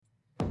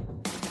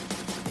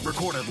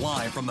Recorded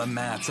live from the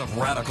mats of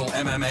Radical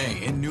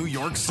MMA in New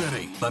York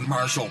City. The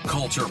Martial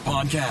Culture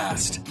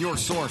Podcast. Your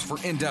source for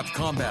in-depth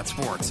combat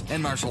sports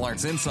and martial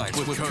arts insights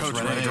with Coach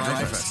Renee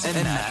Dreyfus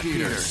and Matt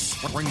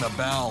Peters. Ring the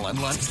bell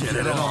and let's get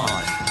it on.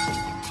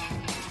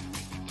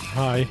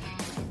 Hi.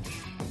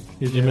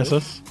 Did you miss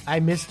us? I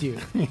missed you.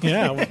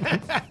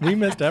 Yeah, we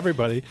missed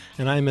everybody,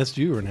 and I missed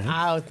you, Renee.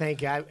 Oh,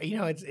 thank you.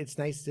 It's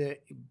nice to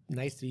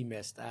be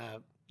missed.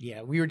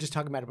 Yeah, we were just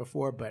talking about it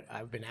before, but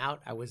I've been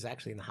out. I was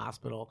actually in the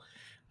hospital.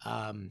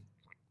 I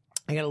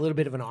got a little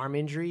bit of an arm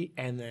injury,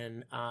 and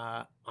then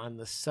on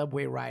the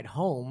subway ride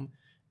home,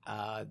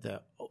 I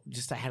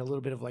had a little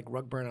bit of like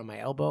rug burn on my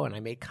elbow, and I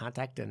made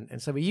contact. And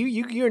so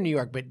you're in New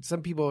York, but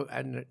some people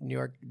in New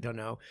York don't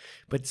know.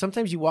 But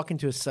sometimes you walk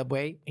into a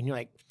subway, and you're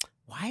like,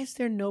 why is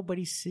there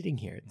nobody sitting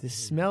here? This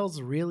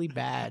smells really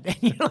bad. And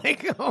you're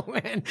like, oh,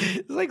 man,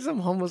 it's like some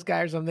homeless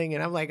guy or something.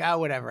 And I'm like, oh,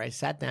 whatever. I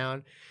sat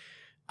down.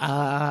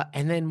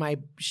 And then my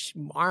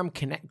arm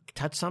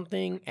touched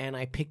something, and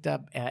I picked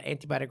up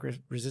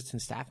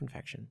antibiotic-resistant staph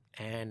infection.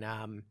 And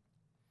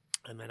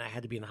then I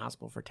had to be in the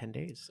hospital for 10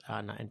 days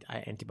on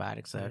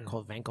antibiotics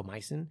called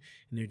vancomycin. And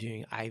they're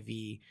doing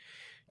IV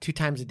 2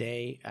 times a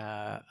day. So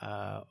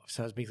I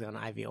was basically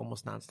on IV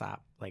almost nonstop,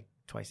 like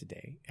twice a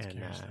day.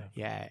 And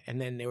yeah,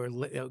 and then they were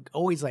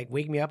always like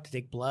wake me up to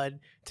take blood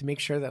to make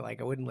sure that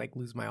like I wouldn't like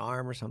lose my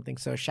arm or something.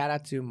 So shout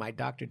out to my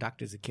doctor,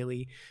 Dr.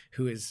 Zakili,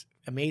 who is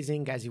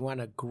amazing. Guys, you want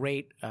a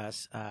great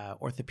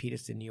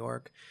orthopedist in New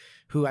York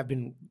who I've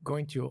been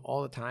going to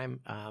all the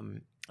time.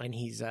 And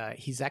he's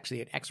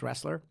actually an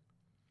ex-wrestler.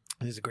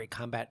 He's a great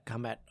combat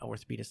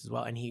orthopedist as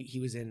well, and he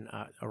was in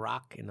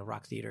Iraq, in the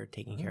Iraq theater,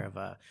 taking care of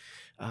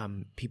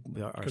people.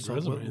 He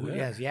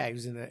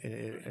was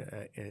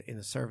in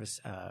the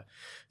service.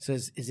 So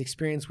his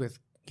experience with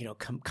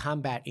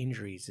combat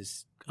injuries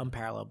is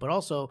unparalleled. But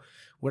also,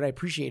 what I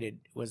appreciated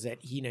was that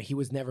he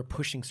was never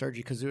pushing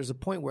surgery, because there was a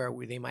point where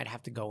they might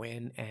have to go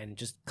in and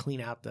just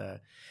clean out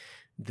the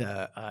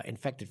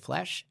infected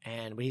flesh,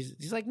 but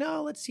he's like,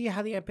 no, let's see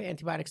how the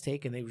antibiotics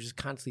take, and they were just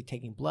constantly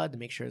taking blood to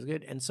make sure it's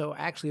good. And so I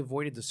actually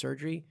avoided the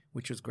surgery,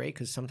 which was great,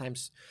 because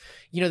sometimes,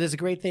 there's a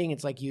great thing.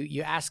 It's like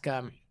you ask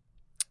a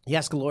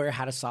lawyer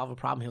how to solve a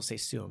problem, he'll say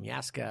sue him. You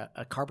ask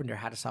a carpenter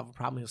how to solve a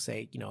problem, he'll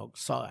say,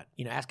 saw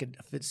it. Ask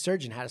a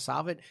surgeon how to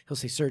solve it, he'll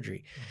say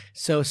surgery. Mm-hmm.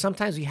 So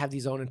sometimes we have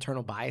these own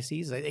internal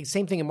biases.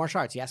 Same thing in martial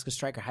arts. You ask a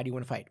striker, how do you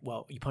want to fight?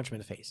 Well, you punch him in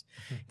the face.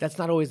 Mm-hmm. That's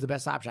not always the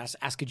best option.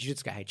 Ask a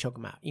jiu-jitsu guy, choke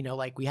him out.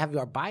 Like we have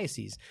our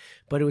biases.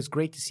 But it was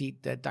great to see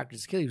that Dr.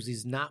 Zakili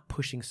he's not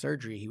pushing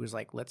surgery. He was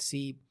like, let's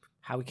see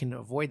how we can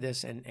avoid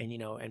this and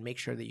make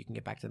sure that you can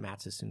get back to the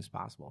mats as soon as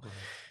possible. Mm-hmm.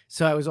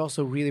 So I was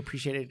also really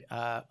appreciated.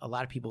 A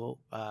lot of people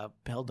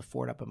held the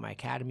fort up at my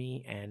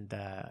academy and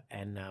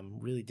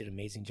really did an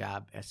amazing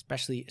job,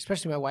 especially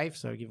my wife.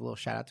 So I give a little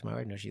shout out to my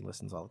wife. I know she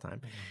listens all the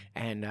time.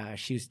 Mm-hmm. And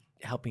she was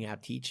helping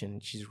out teach,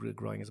 and she's really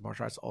growing as a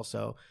martial arts.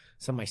 Also,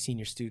 some of my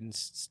senior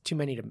students, too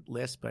many to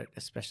list, but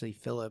especially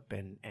Philip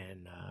and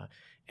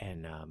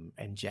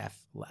Jeff,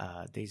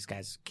 these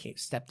guys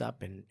stepped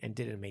up and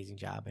did an amazing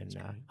job, and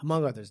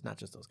among others, not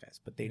just those guys,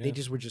 but they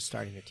were just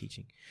starting their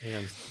teaching.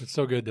 Yeah, it's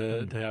so good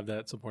to have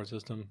that support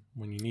system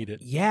when you need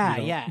it. Yeah,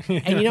 yeah.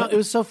 And it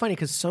was so funny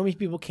because so many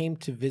people came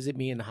to visit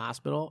me in the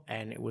hospital,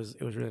 and it was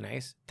really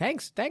nice.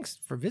 Thanks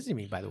for visiting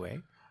me, by the way.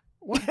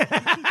 What?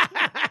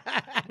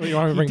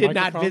 Well, he did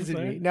not visit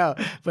me, no,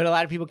 but a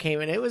lot of people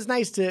came, and it was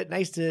nice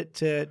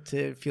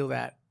to feel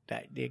that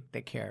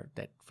they care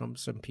that from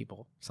some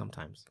people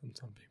sometimes. From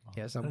some people.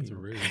 Yeah, some people.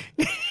 Rude.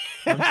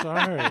 I'm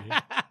sorry.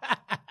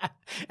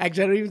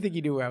 Actually, I don't even think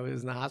you knew where I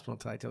was in the hospital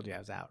until I told you I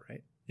was out,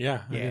 right?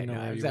 Yeah.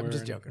 I'm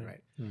just joking,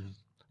 right? Mm-hmm.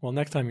 Well,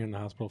 next time you're in the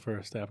hospital for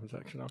a staph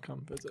infection, I'll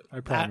come visit. I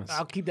promise.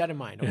 I'll keep that in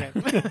mind, okay?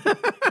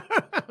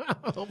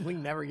 Hopefully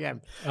never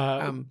again.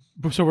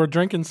 So we're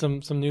drinking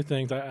some new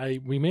things.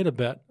 We made a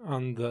bet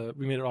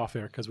we made it off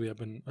air because we have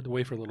been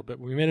away for a little bit.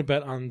 We made a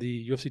bet on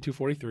the UFC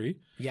 243.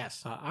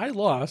 Yes. I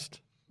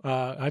lost.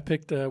 I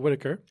picked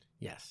Whitaker.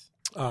 Yes.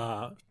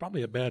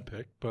 Probably a bad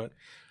pick, but...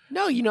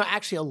 No,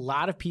 actually a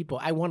lot of people,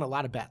 I won a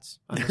lot of bets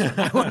on this one.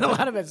 I won a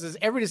lot of bets.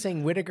 Everybody's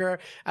saying Whitaker.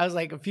 I was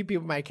like, a few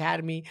people in my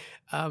academy,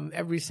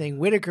 everybody's saying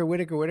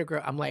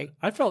Whitaker. I'm like...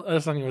 I felt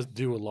something was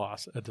due a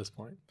loss at this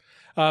point.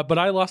 But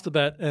I lost the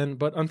bet,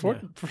 but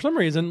unfortunately, for some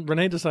reason,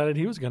 Renee decided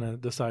he was going to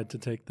decide to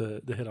take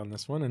the hit on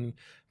this one, and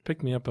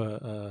picked me up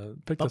a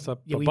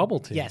bubble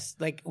tea. Yes,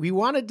 like we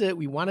wanted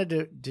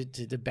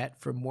to bet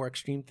for more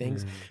extreme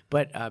things,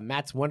 but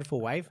Matt's wonderful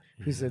wife,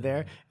 who's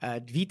there,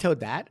 vetoed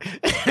that.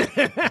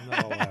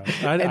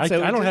 I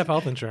don't have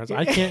health insurance.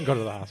 I can't go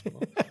to the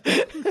hospital.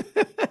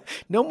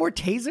 No more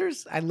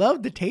tasers. I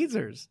love the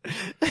tasers.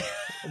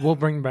 We'll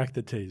bring back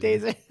the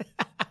taser.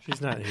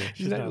 She's not here.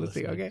 She's not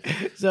listening. Okay.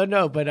 So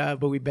no,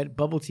 but we bet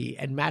bubble tea,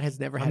 and Matt has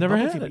never had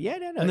bubble tea. It. Yeah,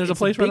 no. And there's a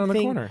place right on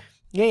the corner.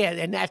 Yeah,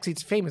 and actually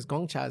it's famous.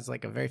 Gongcha is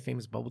like a very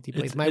famous bubble tea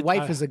place. My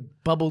wife is a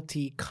bubble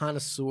tea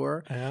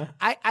connoisseur. Yeah.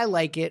 I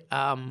like it.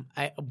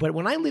 But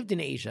when I lived in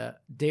Asia,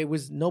 there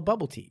was no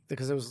bubble tea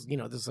because it was,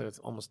 this was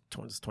almost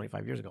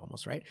 25 years ago,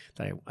 almost, right?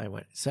 That I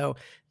went. So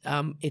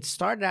it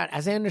started out,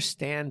 as I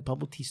understand,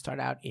 bubble tea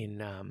started out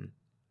in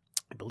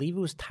I believe it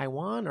was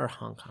Taiwan or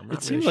Hong Kong.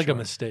 It seems like a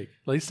mistake.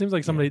 Like it seems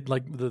like somebody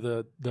like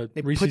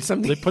they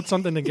put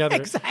something together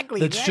exactly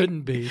that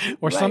shouldn't be,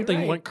 or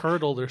something went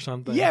curdled or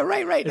something. Yeah,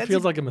 right. It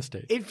feels like a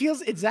mistake. It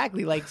feels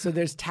exactly like, so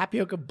there's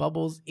tapioca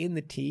bubbles in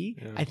the tea.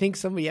 Yeah. I think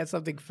somebody had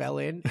something fell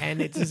in,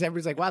 and it's just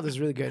everybody's like, "Wow, this is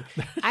really good."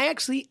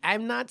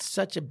 I'm not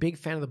such a big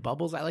fan of the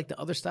bubbles. I like the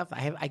other stuff.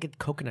 I get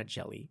coconut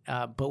jelly,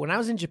 but when I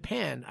was in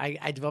Japan,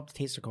 I developed a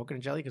taste for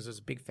coconut jelly because I was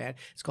a big fan.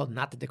 It's called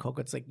Nata de Coco.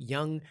 It's like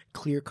young,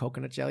 clear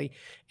coconut jelly,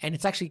 and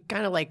it's actually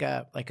kind of like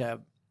I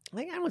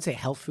wouldn't say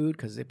health food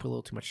because they put a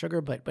little too much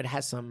sugar, but it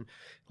has some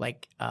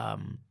like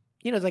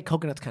it's like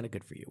coconut's kind of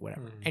good for you,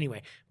 whatever.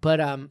 Anyway, but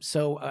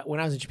when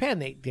I was in Japan,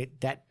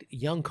 that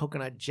young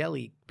coconut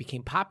jelly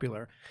became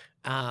popular,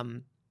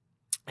 and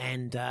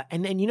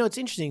it's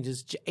interesting.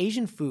 Just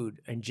Asian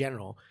food in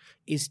general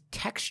is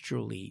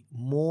texturally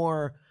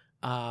more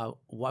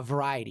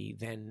variety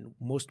than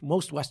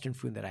most Western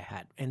food that I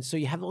had, and so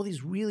you have all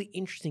these really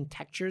interesting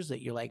textures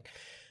that you're like,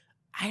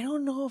 I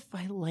don't know if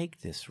I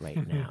like this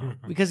right now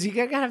because you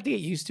kind of have to get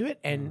used to it.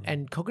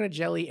 And coconut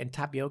jelly and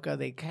tapioca,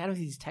 they kind of have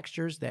these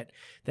textures that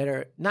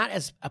are not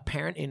as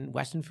apparent in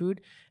Western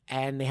food.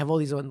 And they have all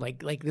these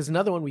like there's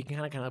another one where you can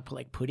kind of put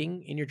like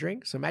pudding in your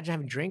drink. So imagine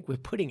having a drink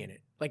with pudding in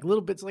it, like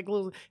little bits, like a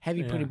little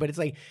heavy pudding, but it's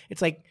like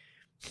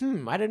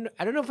I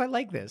don't know if I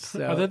like this.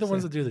 So, are they the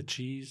ones that do the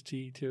cheese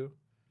tea too?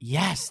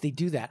 Yes, they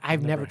do that.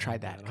 I've never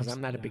tried that because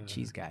I'm not a big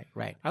cheese guy.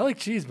 Right. I like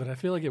cheese, but I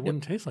feel like it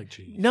wouldn't taste like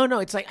cheese. No,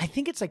 it's like I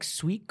think it's like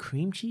sweet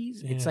cream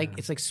cheese. Yeah. It's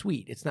like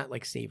sweet. It's not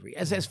like savory.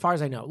 As far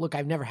as I know. Look,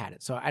 I've never had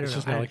it, so I don't know. It's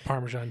just not like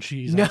Parmesan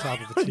cheese on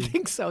top of the tea. I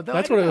think so.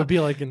 That's what it would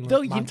be like in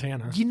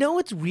Montana. You know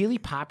what's really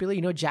popular?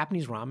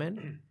 Japanese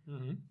ramen.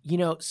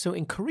 Mm-hmm. So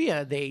in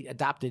Korea they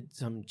adopted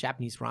some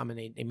Japanese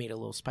ramen. They made it a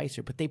little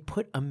spicier, but they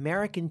put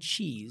American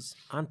cheese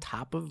on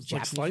top of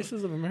Japanese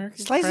slices of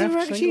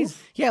American cheese.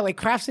 Yeah, like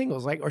Kraft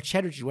singles, like or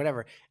cheddar cheese,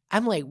 whatever.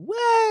 I'm like,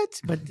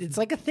 what? But it's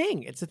like a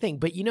thing. It's a thing.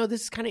 But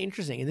this is kind of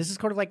interesting, and this is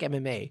kind of like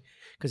MMA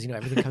because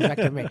everything comes back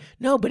to MMA.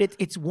 No, but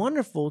it's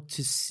wonderful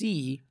to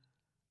see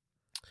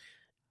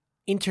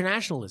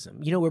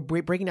internationalism. We're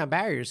breaking down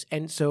barriers,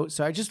 and so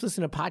I just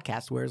listened to a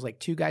podcast where it's like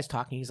two guys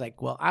talking. He's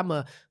like, well, I'm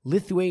a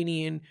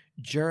Lithuanian,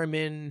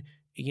 German,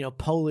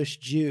 Polish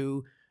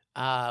Jew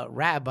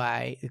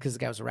rabbi, because the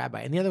guy was a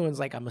rabbi, and the other one's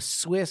like, I'm a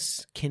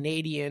Swiss,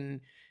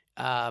 Canadian,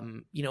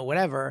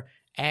 whatever.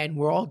 And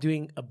we're all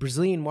doing a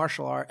Brazilian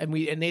martial art, and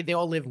they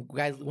all live.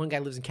 One guy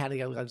lives in Canada,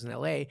 the other guy lives in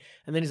L.A.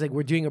 And then he's like,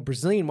 we're doing a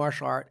Brazilian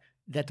martial art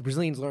that the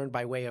Brazilians learned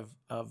by way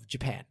of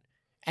Japan,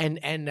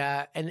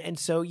 and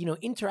so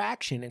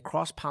interaction and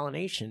cross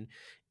pollination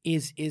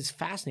is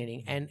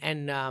fascinating, and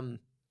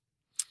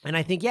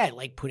I think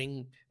like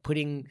putting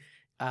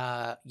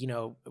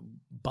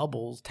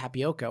bubbles,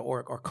 tapioca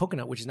or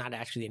coconut, which is not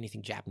actually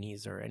anything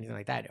Japanese or anything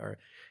like that, or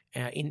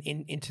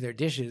into their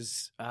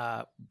dishes,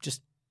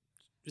 just.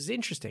 It's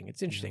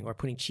interesting. Or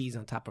putting cheese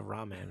on top of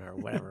ramen or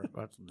whatever.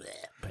 But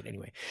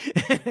anyway.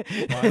 Well,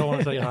 I don't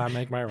want to tell you how I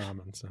make my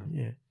ramen. So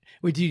yeah.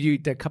 Wait, do you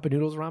do the cup of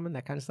noodles ramen,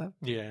 that kind of stuff?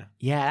 Yeah.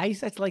 Yeah, I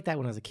used to like that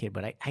when I was a kid,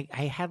 but I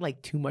had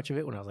like too much of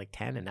it when I was like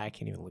 10, and now I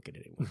can't even look at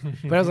it anymore.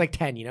 But I was like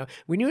 10,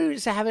 We knew we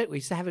used to have it. We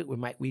used to have it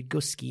when we'd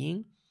go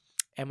skiing,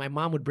 and my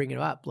mom would bring it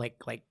up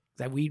like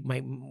that we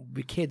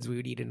kids we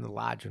would eat it in the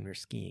lodge when we were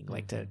skiing,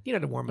 like to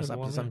warm us up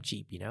with something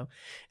cheap,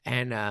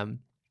 and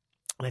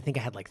I think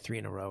I had like 3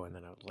 in a row, and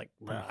then I was like,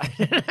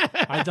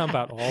 I dump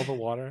out all the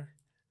water.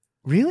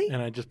 Really?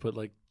 And I just put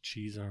like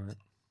cheese on it.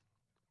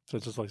 So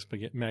it's just like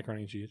spaghetti,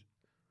 macaroni and cheese.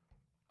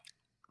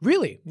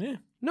 Really? Yeah.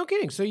 No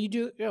kidding. So you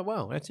do? Yeah.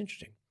 Wow, that's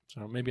interesting.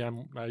 So maybe I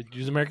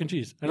use American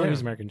cheese. I don't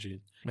use American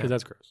cheese because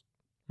that's gross.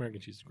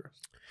 American cheese is gross.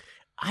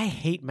 I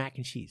hate mac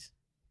and cheese.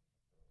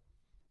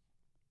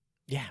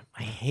 Yeah,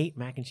 I hate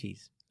mac and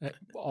cheese.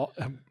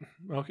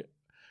 Okay.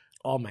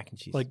 All mac and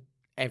cheese. Like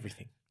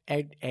everything.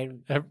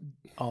 And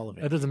all of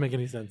it. That doesn't make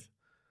any sense.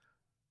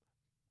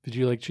 Did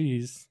you like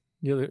cheese?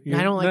 I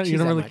don't like cheese. You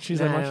don't really like cheese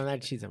that much? I don't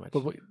like cheese that much.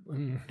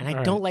 And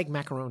I don't like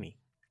macaroni.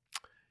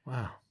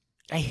 Wow.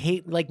 I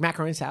hate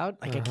macaroni salad.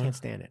 I can't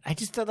stand it. I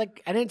just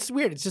and it's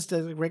weird. It's just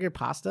a regular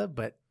pasta,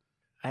 but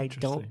I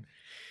don't.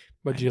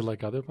 But do you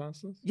like other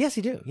pastas? Yes,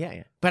 I do.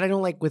 Yeah. But I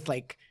don't like with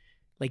like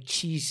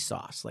cheese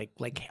sauce,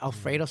 like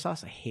Alfredo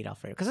sauce. I hate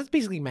Alfredo because that's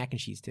basically mac and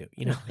cheese too.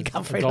 Like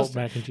Alfredo adult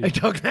mac and cheese.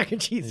 Adult mac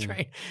and cheese,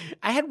 right?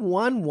 I had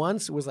one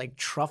once. It was like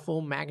truffle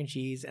mac and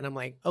cheese, and I'm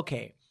like,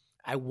 okay,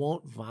 I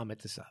won't vomit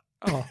this up.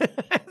 Oh,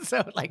 so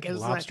it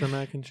was lobster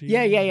mac and cheese.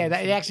 Yeah.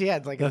 That it actually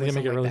had like. They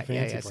make it really that.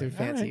 fancy. Yeah, so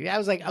fancy. Right. I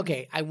was like,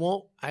 okay, I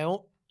won't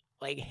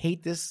like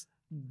hate this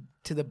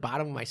to the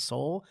bottom of my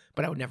soul,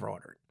 but I would never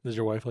order it. Does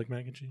your wife like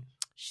mac and cheese?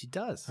 She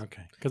does.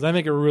 Okay, because I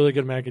make a really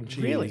good mac and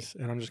cheese, Really?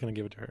 and I'm just going to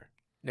give it to her.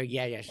 No,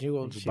 yeah, she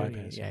will. Just She will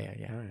bypass yeah, it.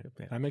 yeah. All right.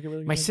 Yeah. I make a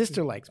really good My mac and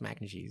sister cheese. likes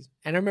mac and cheese,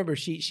 and I remember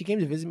she came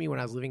to visit me when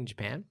I was living in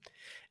Japan,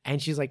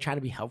 and she's like trying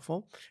to be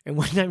helpful. And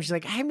one time she's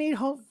like, "I made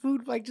whole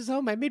food like just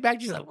home. I made mac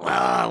and cheese." Like,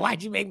 "Whoa,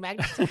 why'd you make mac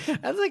and cheese?"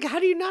 I was like, "How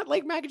do you not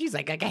like mac and cheese?"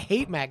 Like I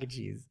hate mac and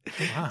cheese.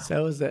 Wow.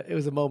 So it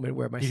was a moment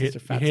where my sister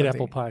You found hate something.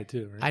 apple pie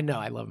too, right? I know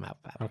I love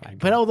apple Okay, pie, good.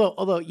 but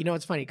although you know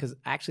it's funny because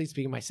actually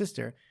speaking of my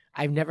sister,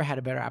 I've never had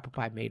a better apple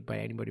pie made by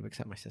anybody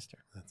except my sister.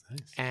 That's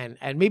nice.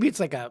 And maybe it's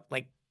like a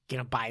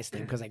bias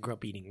thing because I grew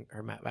up eating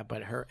her,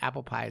 but her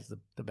apple pie is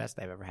the best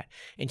I've ever had.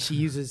 And she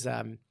uses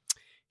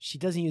she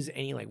doesn't use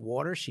any like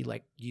water. She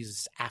like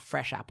uses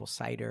fresh apple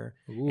cider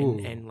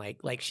and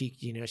like she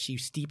she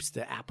steeps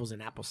the apples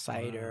in apple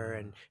cider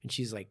and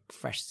she's like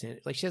fresh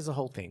like she has the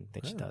whole thing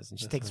that she does and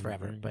she takes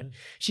forever. But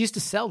she used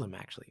to sell them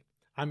actually.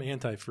 I'm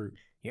anti-fruit.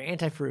 You're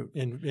anti-fruit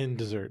in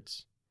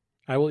desserts.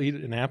 I will eat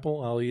an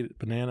apple. I'll eat a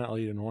banana. I'll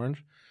eat an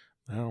orange.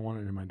 I don't want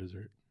it in my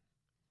dessert.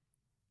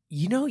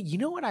 You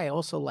know what I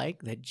also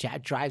like that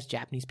drives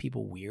Japanese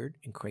people weird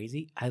and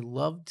crazy? I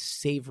loved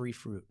savory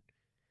fruit.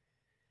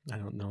 I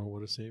don't know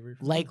what a savory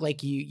fruit is.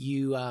 Like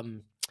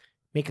you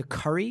make a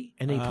curry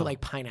and then you put like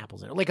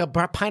pineapples in it. Like a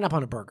pineapple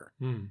on a burger.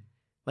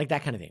 Like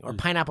that kind of thing. Or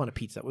pineapple on a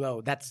pizza.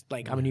 Well, that's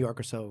like I'm a New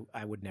Yorker, so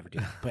I would never do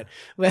that.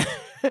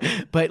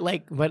 But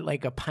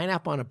like a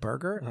pineapple on a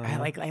burger,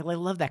 I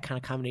love that kind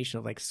of combination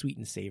of like sweet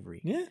and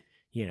savory. Yeah.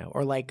 You know,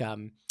 or like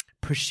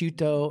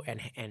prosciutto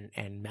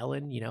and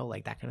melon,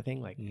 like that kind of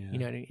thing. Like you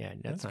know what I mean? Yeah,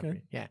 that's not good.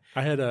 great. Yeah.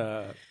 I had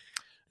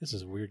this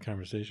is a weird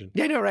conversation.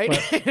 Yeah, I know, right?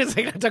 It's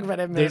like I'm talking about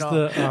MMA There's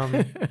at all.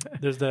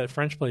 there's that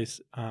French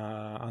place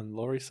on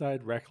Lower East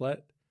Side,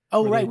 Raclette.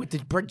 Oh, right, with the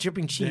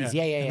dripping cheese.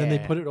 Yeah. And then they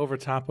put it over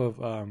top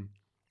of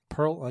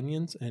pearl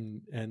onions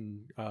and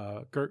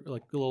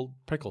like little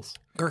pickles.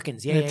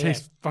 Gherkins. And it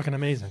tastes fucking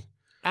amazing.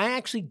 I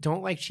actually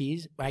don't like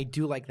cheese, but I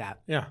do like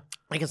that. Yeah.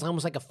 Like it's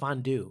almost like a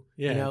fondue.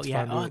 Yeah. It's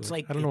fondue. Oh, it's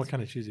like I don't know what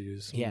kind of cheese you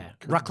use. Yeah.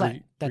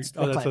 Raclette. That's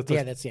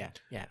raclette. Yeah.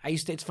 Yeah.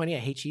 It's funny. I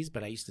hate cheese,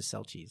 but I used to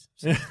sell cheese.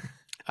 So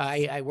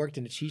I worked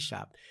in a cheese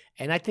shop,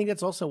 and I think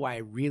that's also why I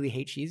really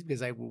hate cheese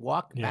because I would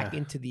walk back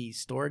into the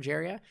storage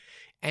area,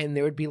 and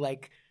there would be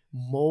like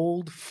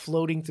mold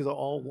floating through the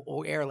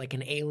all air like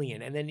an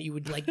alien, and then you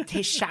would like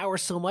shower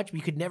so much, but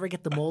you could never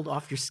get the mold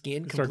off your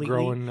skin completely. Start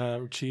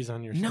growing cheese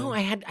on your skin. No,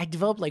 I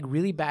developed like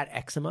really bad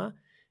eczema.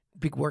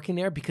 Working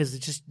there because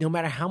it's just no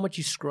matter how much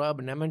you scrub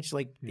and how much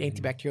like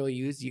antibacterial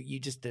you use, you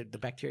just the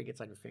bacteria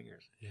gets on your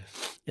fingers. Yeah,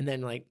 and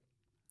then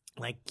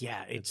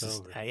it's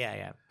just over.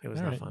 It was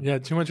not fun. Yeah,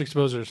 too much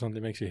exposure to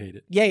something makes you hate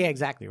it. Yeah,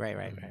 exactly.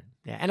 Right.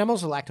 Yeah, and I'm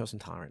also lactose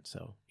intolerant,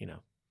 so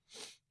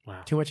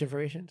Wow. Too much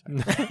information.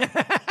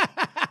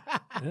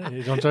 Yeah,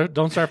 you don't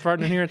start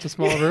farting in here. It's a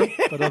small room,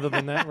 but other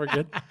than that, we're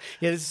good.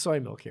 Yeah, this is soy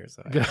milk here,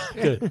 so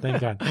good.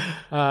 Thank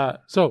God.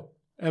 So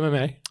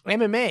MMA,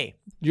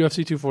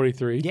 UFC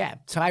 243. Yeah,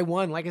 so I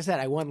won. Like I said,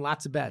 I won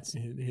lots of bets.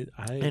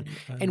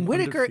 And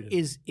Whitaker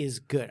is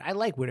good. I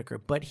like Whitaker,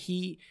 but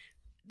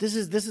this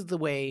is the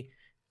way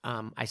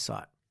I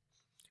saw it.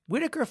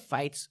 Whitaker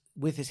fights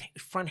with his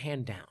front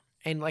hand down.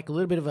 And like a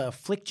little bit of a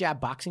flick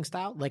jab boxing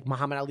style, like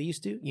Muhammad Ali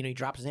used to. He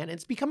drops his hand.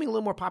 It's becoming a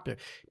little more popular.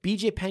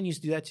 BJ Penn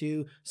used to do that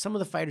too. Some of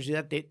the fighters do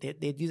that.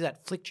 They do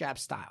that flick jab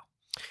style.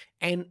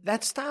 And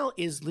that style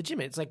is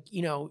legitimate. It's like,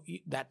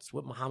 that's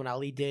what Muhammad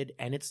Ali did.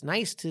 And it's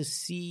nice to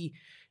see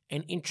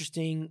an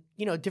interesting,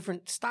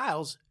 different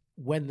styles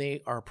when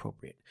they are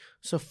appropriate.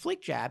 So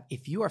flick jab,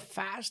 if you are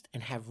fast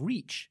and have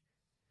reach,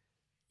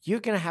 you're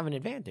going to have an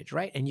advantage,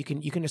 right? And you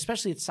can,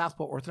 especially at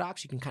Southpaw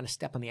Orthodox, you can kind of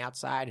step on the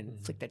outside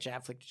and flick the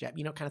jab,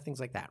 kind of things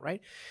like that,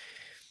 right?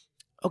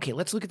 Okay,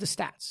 let's look at the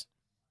stats.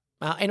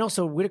 And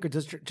also Whitaker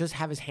does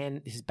have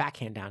his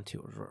backhand down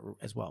too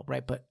as well,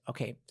 right? But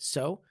okay,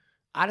 so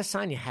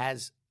Adesanya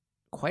has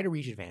quite a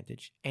reach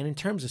advantage. And in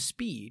terms of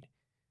speed,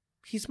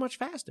 he's much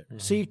faster. Mm-hmm.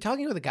 So you're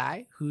talking with a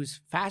guy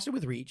who's faster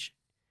with reach,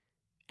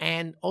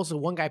 and also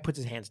one guy puts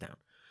his hands down.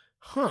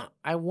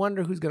 I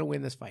wonder who's going to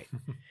win this fight.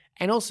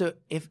 And also,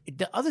 if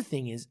the other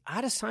thing is,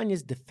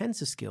 Adesanya's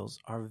defensive skills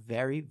are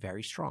very,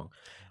 very strong.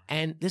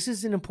 And this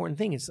is an important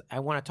thing.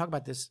 I want to talk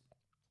about this.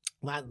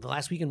 The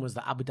last weekend was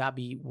the Abu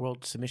Dhabi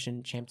World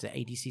Submission Championship,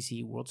 the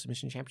ADCC World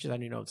Submission Championship. I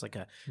don't know. It's like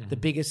the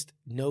biggest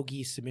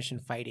no-gi submission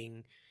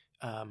fighting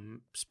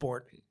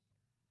sport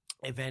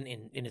event,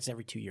 and it's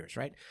every 2 years,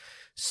 right?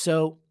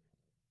 So,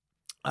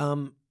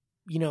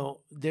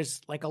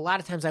 there's like a lot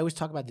of times I always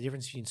talk about the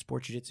difference between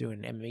sport jiu-jitsu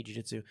and MMA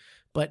jiu-jitsu,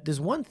 but there's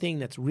one thing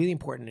that's really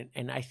important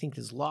and I think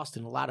is lost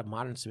in a lot of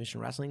modern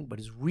submission wrestling, but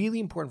is really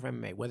important for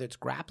MMA, whether it's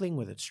grappling,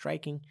 whether it's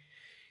striking.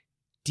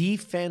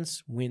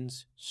 Defense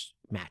wins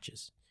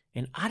matches.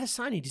 And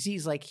Adesanya,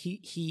 he's like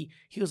he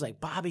was like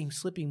bobbing,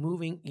 slipping,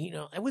 moving.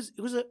 It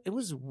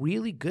was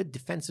really good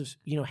defensive,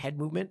 head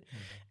movement,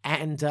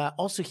 and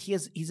also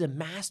he's a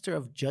master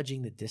of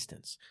judging the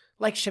distance,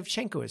 like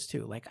Shevchenko is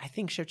too. Like I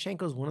think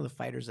Shevchenko is one of the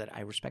fighters that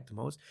I respect the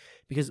most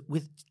because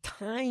with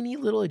tiny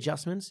little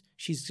adjustments,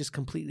 she's just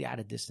completely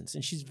out of distance,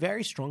 and she's a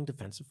very strong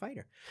defensive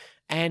fighter.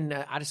 And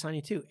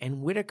Adesanya too,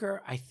 and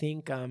Whitaker, I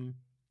think.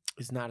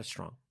 is not as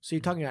strong. So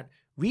you're talking about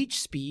reach,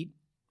 speed,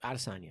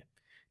 Adesanya.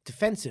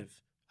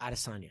 Defensive,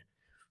 Adesanya.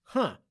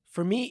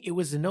 For me, it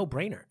was a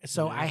no-brainer.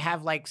 So I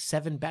have like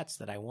 7 bets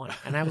that I won.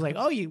 And I was like,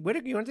 you want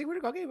to take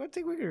Whittaker? Okay, we'll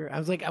take Whittaker. I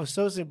was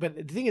so sick. But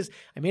the thing is,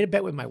 I made a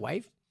bet with my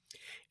wife.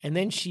 And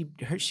then she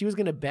was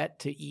going to bet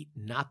to eat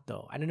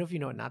natto. I don't know if you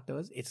know what natto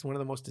is. It's one of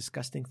the most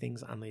disgusting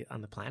things on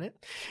the planet.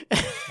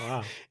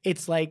 Wow.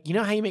 It's like, you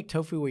know how you make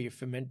tofu where you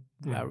ferment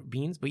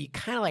beans, but you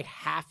kind of like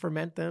half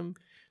ferment them,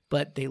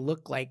 but they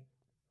look like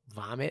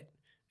vomit.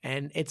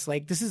 And it's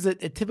like, this is a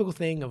typical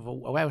thing of a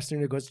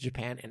Westerner who goes to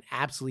Japan and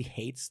absolutely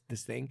hates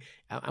this thing.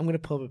 I'm going to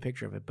pull up a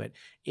picture of it, but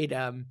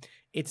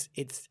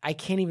it's I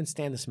can't even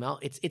stand the smell.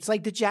 It's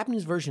like the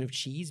Japanese version of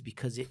cheese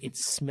because it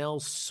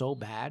smells so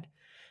bad.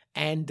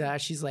 And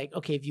she's like,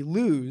 okay, if you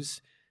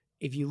lose,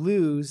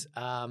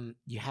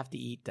 you have to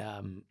eat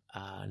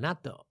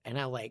natto. And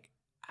I'm like,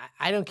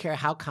 I don't care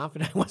how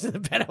confident I was in the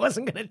bet, I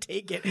wasn't going to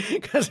take it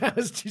because I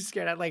was too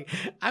scared.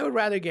 I would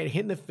rather get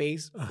hit in the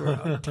face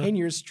for 10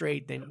 years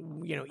straight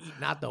than eat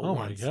natto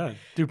once. My God,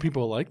 do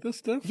people like this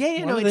stuff?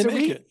 Yeah, no,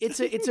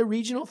 it's a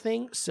regional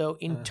thing. So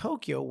in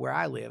Tokyo, where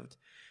I lived,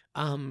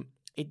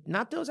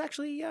 natto is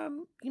actually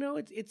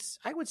it's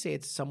I would say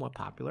it's somewhat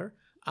popular.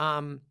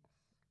 I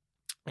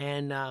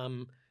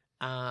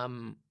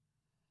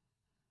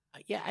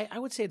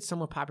would say it's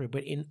somewhat popular,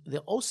 but in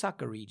the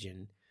Osaka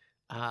region,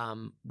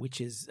 which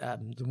is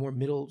the more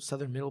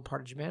southern middle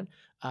part of Japan,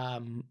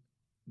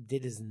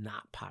 it is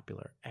not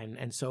popular.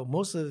 And so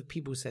most of the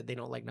people who said they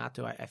don't like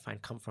natto, I find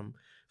come from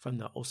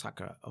the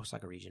Osaka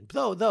region.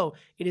 Though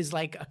it is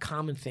like a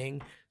common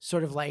thing,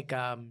 sort of like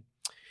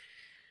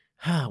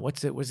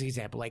what's the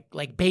example?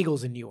 Like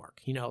bagels in New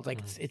York,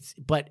 it's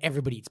but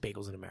everybody eats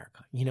bagels in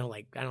America.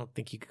 Like I don't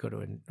think you could go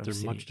to They're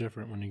city. Much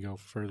different when you go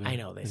further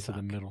into suck.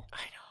 the middle. I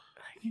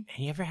know. Have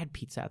you ever had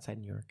pizza outside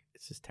New York?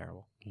 It's just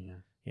terrible.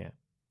 Yeah.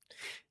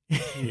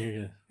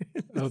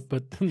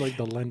 But like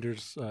the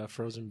Lender's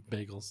frozen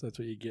bagels, that's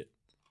what you get.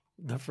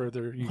 The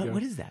further you go.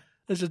 What is that?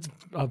 It's just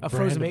a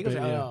frozen bagels?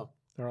 Yeah.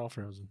 They're all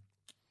frozen.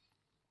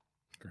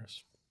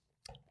 Gross.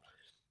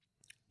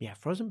 Yeah,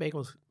 frozen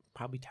bagels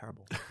probably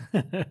terrible.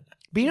 But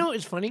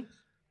it's funny.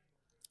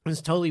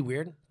 It's totally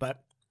weird,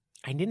 but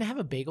I didn't have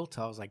a bagel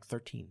till I was like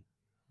 13.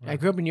 Wow. I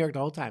grew up in New York the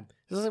whole time.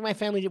 This is like my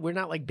family. We're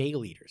not like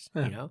bagel eaters,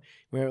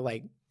 We're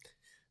like,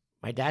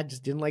 my dad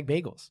just didn't like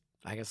bagels,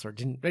 I guess, or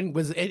didn't I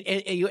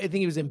think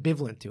he was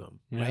ambivalent to them,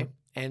 right?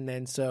 And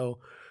then so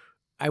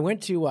I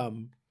went to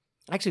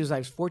actually I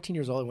was 14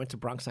 years old. I went to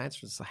Bronx Science,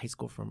 for this high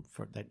school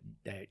that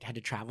I had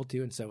to travel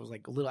to, and so it was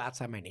like a little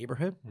outside my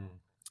neighborhood.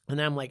 And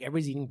then I'm like,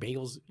 everybody's eating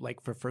bagels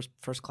like for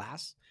first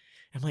class.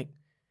 I'm like,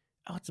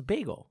 oh, it's a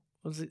bagel.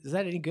 Is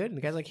that any good? And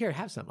the guy's like, here,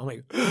 have some. I'm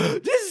like,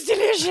 this is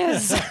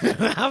delicious.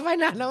 How have I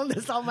not known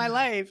this all my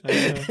life?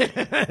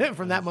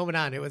 From that moment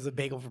on, it was a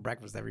bagel for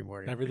breakfast every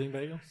morning. Everything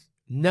bagels?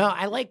 No,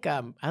 I like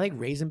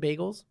raisin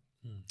bagels.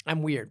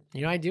 I'm weird.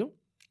 You know what I do?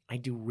 I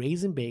do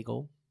raisin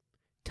bagel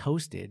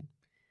toasted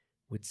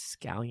with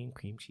scallion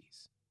cream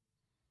cheese.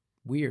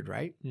 Weird,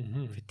 right?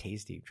 Mm-hmm. If it's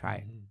tasty, try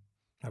it.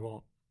 I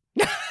won't.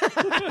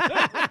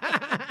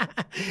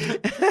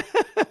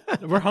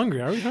 We're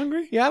hungry. Are we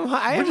hungry? Yeah,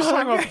 I am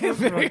hungry. I'm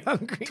very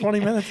hungry. 20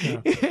 minutes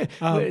now.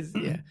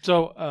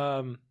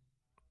 So,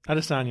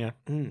 Adesanya,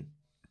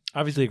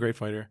 obviously a great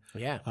fighter.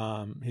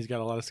 Yeah. He's got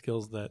a lot of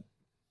skills that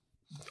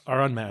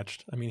are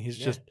unmatched. I mean, he's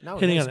just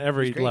hitting on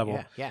every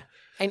level. Yeah.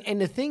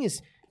 And the thing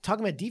is,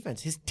 talking about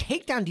defense, his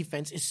takedown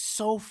defense is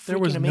so freaking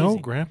amazing. There was no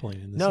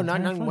grappling in this. No,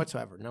 none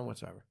whatsoever. None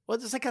whatsoever. Well,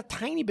 there's like a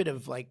tiny bit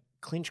of like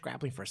clinch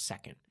grappling for a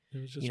second.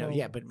 It was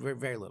just but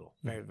very little.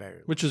 Very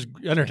which is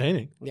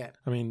entertaining. Yeah.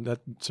 I mean,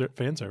 that's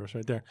fan service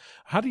right there.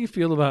 How do you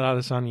feel about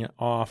Adesanya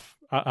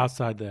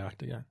outside the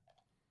octagon?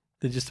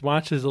 Did you just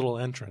watch his little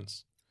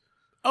entrance?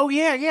 Oh,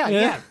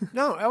 yeah.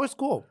 No, that was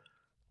cool.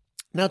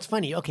 Now, it's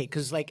funny. Okay,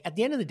 because like at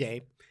the end of the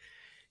day,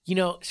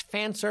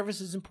 fan service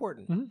is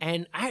important. Mm-hmm.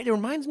 And it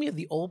reminds me of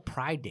the old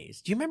Pride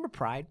days. Do you remember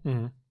Pride?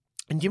 Mm-hmm.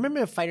 And do you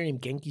remember a fighter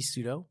named Genki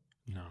Sudo?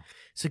 No.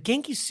 So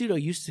Genki Sudo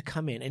used to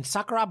come in, and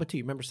Sakuraba too.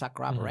 You remember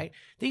Sakuraba, right?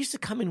 They used to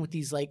come in with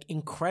these like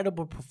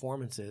incredible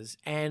performances,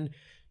 and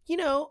who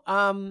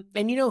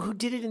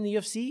did it in the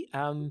UFC?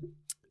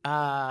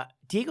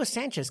 Diego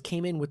Sanchez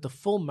came in with the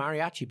full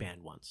mariachi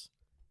band once.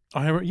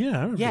 I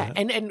remember that.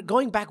 And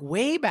going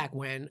way back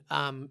when,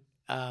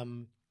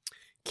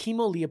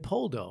 Kimo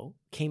Leopoldo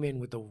came in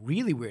with a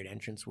really weird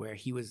entrance where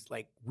he was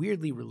like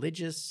weirdly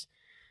religious,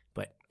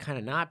 but kind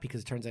of not,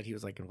 because it turns out he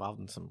was like involved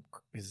in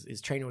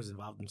his trainer was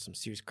involved in some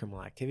serious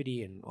criminal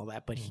activity and all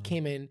that. But he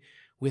came in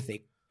with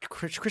a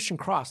Christian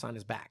cross on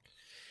his back.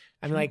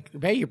 I'm like,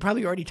 man, you're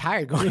probably already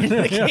tired going into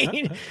the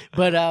game.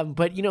 But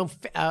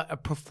a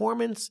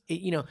performance,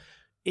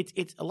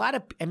 it's a lot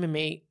of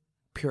MMA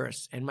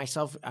purists, and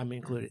myself, I'm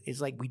included,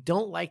 is like, we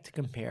don't like to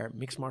compare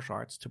mixed martial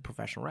arts to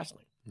professional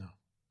wrestling. No.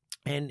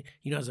 And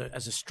as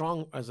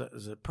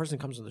a person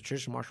who comes from the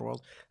traditional martial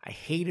world, I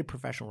hated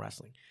professional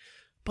wrestling.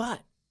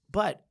 But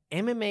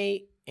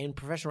MMA and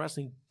professional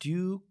wrestling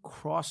do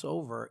cross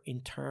over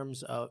in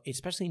terms of,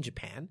 especially in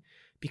Japan,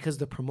 because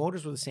the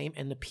promoters were the same,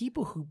 and the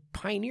people who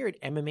pioneered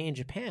MMA in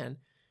Japan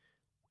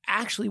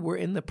actually were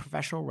in the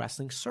professional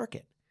wrestling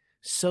circuit.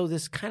 So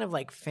this kind of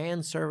like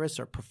fan service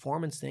or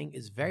performance thing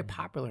is very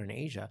popular in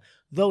Asia,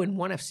 though in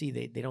ONE FC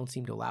they don't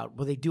seem to allow.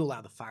 Well, they do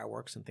allow the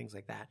fireworks and things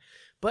like that.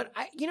 But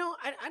I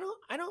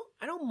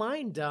don't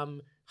mind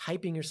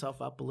hyping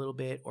yourself up a little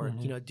bit or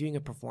doing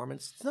a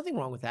performance. There's nothing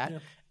wrong with that. Yeah.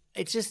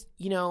 It's just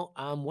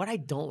what I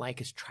don't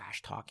like is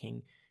trash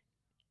talking.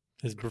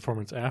 His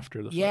performance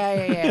after the fight.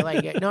 Yeah.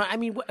 Like, no, I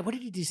mean, what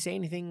did he do? Say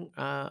anything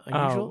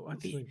unusual?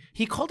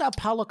 He called out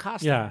Paulo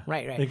Costa. Yeah.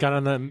 Right. He got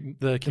on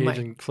the cage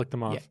and flicked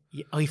him off.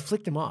 Yeah. Oh, he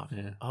flicked him off?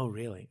 Yeah. Oh,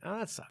 really? Oh,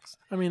 that sucks.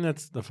 I mean,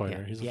 that's the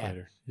fighter. He's a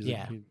fighter.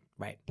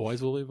 Right.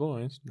 Boys will be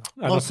boys.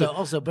 No,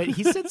 also, but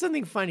he said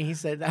something funny. He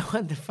said, I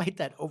wanted to fight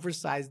that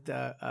oversized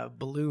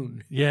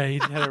balloon. Yeah, he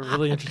had a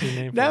really interesting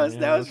name for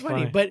that was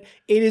funny. But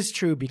it is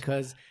true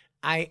because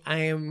I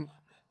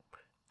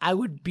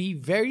would be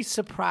very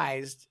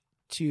surprised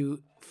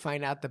to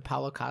find out that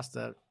Paulo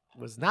Costa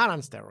was not on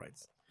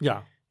steroids.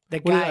 Yeah. The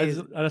guy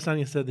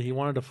Adesanya said that he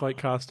wanted to fight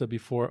Costa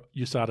before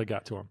USADA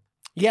got to him.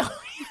 Yeah.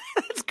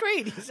 That's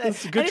great. He said,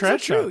 it's a good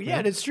trash true. talk, yeah,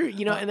 and it's true.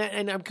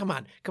 And come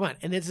on.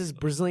 And this is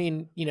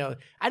Brazilian, I don't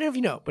know if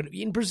you know, but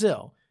in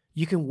Brazil,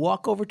 you can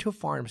walk over to a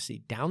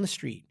pharmacy down the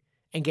street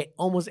and get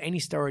almost any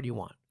steroid you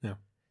want. Yeah.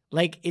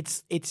 Like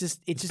it's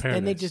just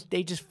paradise.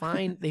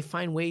 and they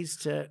find ways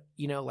to,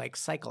 like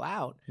cycle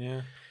out.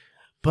 Yeah.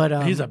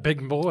 But he's a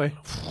big boy.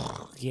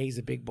 Yeah, he's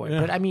a big boy. Yeah.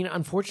 But I mean,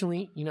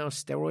 unfortunately,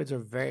 steroids are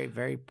very,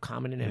 very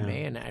common in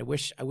MMA, and I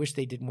wish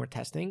they did more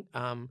testing.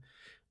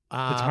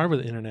 It's hard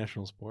with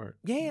international sport.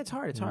 Yeah, it's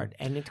hard. It's hard,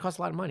 and it costs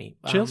a lot of money.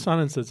 Chael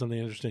Sonnen said something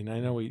interesting.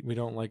 I know we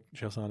don't like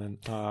Chael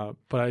Sonnen,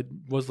 but I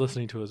was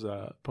listening to his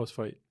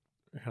post-fight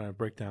kind of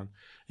breakdown.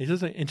 He said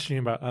something interesting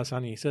about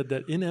Adesanya. He said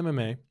that in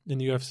MMA, in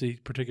the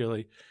UFC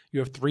particularly,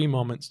 you have 3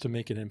 moments to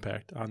make an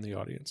impact on the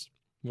audience.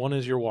 One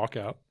is your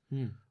walkout.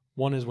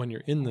 One is when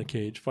you're in the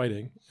cage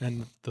fighting,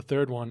 and the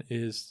third one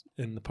is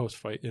in the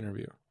post-fight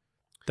interview.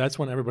 That's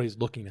when everybody's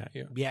looking at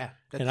you. Yeah,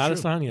 that's and true.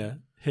 Adesanya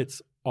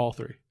hits all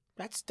 3.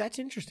 That's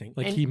interesting.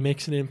 Like, he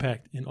makes an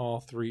impact in all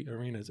 3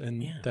 arenas,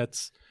 and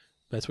that's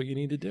what you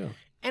need to do.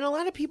 And a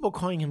lot of people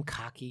calling him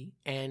cocky,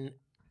 and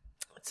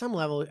at some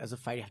level, as a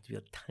fighter, you have to be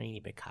a tiny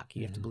bit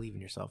cocky. You have to believe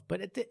in yourself.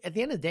 But at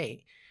the end of the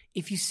day,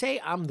 if you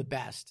say I'm the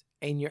best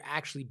and you're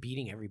actually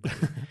beating everybody,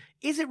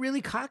 is it really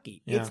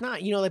cocky? Yeah. It's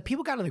not. Like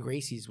people got on the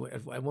Gracies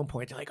at one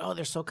point. They're like, oh,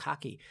 they're so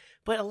cocky.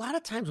 But a lot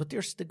of times what the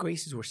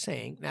Gracies were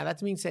saying, now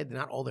that's being said,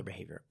 not all their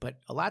behavior, but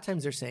a lot of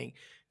times they're saying,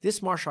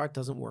 this martial art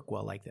doesn't work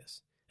well like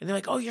this. And they're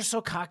like, oh, you're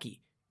so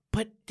cocky.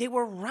 But they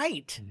were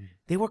right.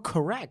 They were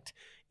correct.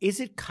 Is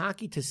it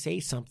cocky to say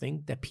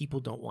something that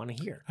people don't want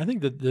to hear? I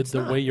think that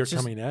the way you're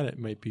coming at it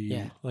might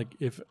be like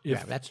if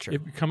that's true.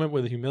 If you come up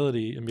with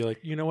humility and be like,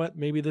 you know what,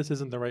 maybe this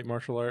isn't the right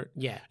martial art.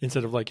 Yeah.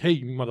 Instead of like, hey,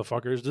 you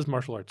motherfuckers, this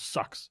martial art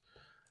sucks.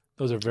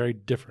 Those are very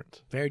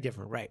different. Very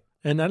different, right?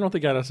 And I don't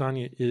think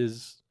Adesanya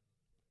is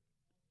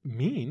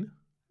mean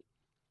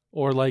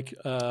or like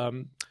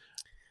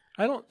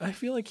I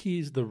feel like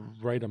he's the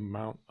right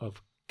amount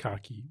of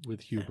cocky with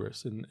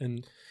hubris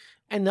and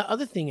the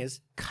other thing is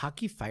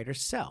cocky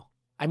fighters sell.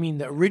 I mean,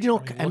 the original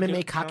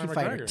MMA cocky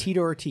fighter,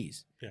 Tito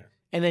Ortiz. Yeah.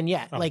 And then,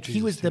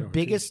 he was the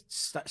biggest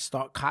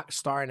star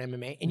in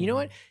MMA. And you know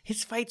what?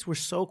 His fights were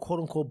so, quote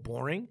unquote,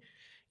 boring.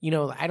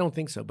 I don't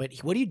think so. But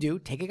what do?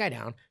 Take a guy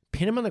down,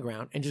 pin him on the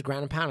ground, and just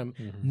ground and pound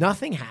him.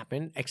 Nothing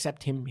happened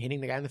except him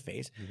hitting the guy in the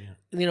face,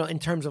 in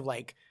terms of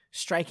like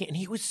striking. And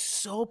he was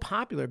so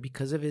popular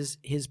because of his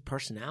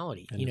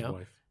personality, and his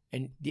wife.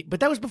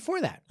 But that was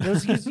before that. He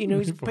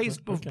was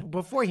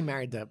before he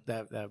married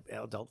the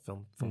adult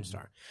film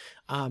star.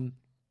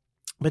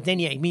 But then,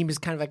 he was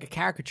kind of like a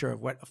caricature of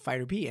what a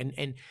fighter would be.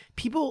 And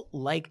people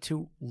like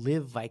to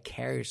live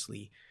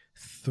vicariously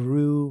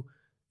through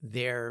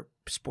their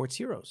sports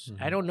heroes.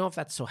 I don't know if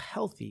that's so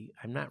healthy.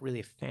 I'm not really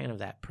a fan of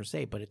that per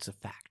se, but it's a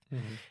fact.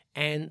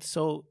 And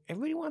so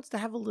everybody wants to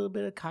have a little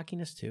bit of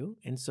cockiness too.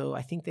 And so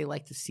I think they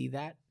like to see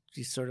that,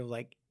 just sort of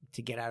like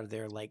to get out of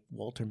their like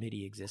Walter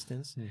Mitty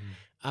existence.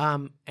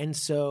 And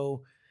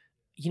so,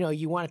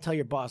 you want to tell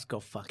your boss, go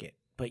fuck it,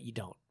 but you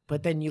don't.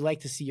 But then you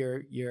like to see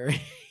your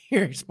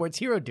sports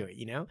hero do it,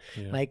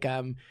 like,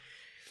 some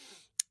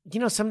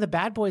of the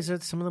bad boys are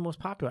some of the most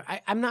popular.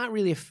 I'm not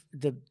really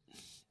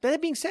but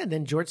that being said,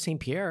 then George St.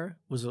 Pierre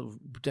was a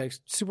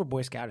super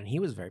Boy Scout, and he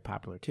was very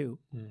popular too.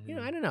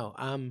 I don't know.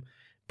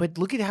 But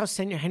look at how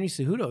Henry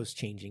Cejudo is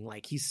changing.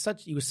 Like he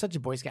was such a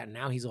Boy Scout, and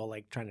now he's all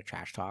like trying to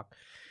trash talk.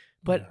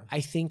 But I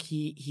think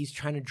he's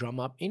trying to drum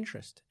up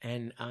interest,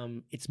 and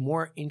it's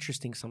more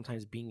interesting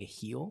sometimes being a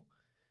heel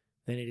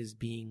than it is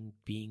being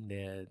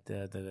the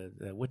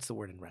what's the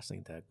word in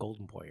wrestling, the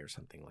golden boy or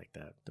something, like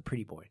the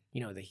pretty boy.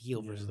 The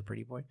heel versus the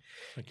pretty boy.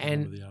 I can't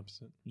remember the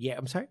opposite. Yeah,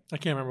 I'm sorry? I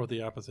can't remember what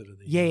the opposite of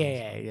the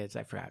Yeah,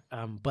 I forgot.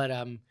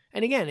 And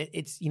again,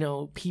 it's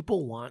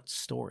people want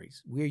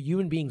stories. We're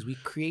human beings. We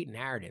create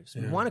narratives.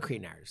 We want to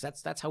create narratives.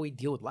 That's how we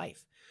deal with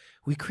life.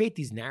 we create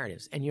these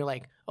narratives, and you're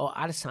like, oh,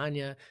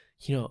 Adesanya,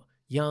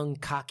 young,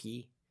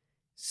 cocky,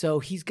 so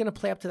he's going to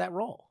play up to that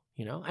role.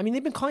 I mean,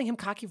 they've been calling him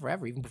cocky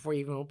forever, even before he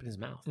even opened his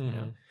mouth.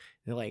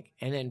 They're like,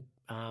 and then,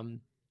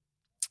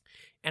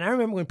 and I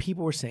remember when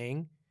people were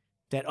saying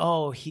that,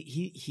 oh,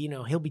 he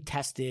he'll be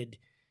tested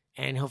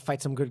and he'll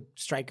fight some good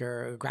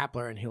striker or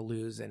grappler and he'll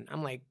lose. And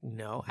I'm like,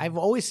 no. I've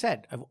always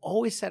said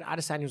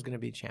Adesanya was going to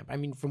be a champ. I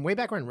mean, from way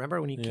back when, remember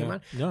when he came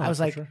on? No, I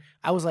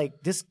was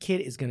like, this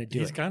kid is going to do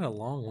it. He's got a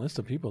long list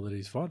of people that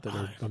he's fought that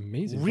are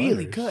amazing.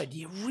 Really fighters. Good.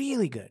 Yeah,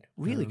 really good.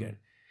 Really good.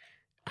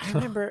 I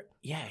remember,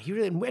 he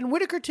really, and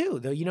Whitaker too,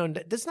 though,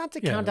 that's not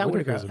to count down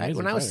Whitaker.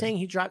 When I was saying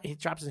he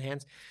drops his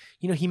hands,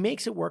 he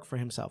makes it work for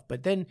himself.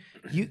 But then,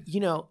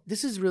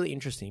 this is really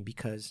interesting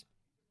because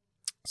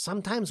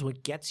sometimes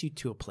what gets you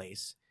to a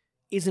place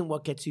isn't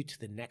what gets you to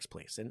the next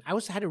place. And I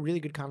had a really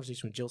good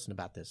conversation with Jilson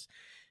about this.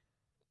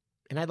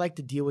 And I'd like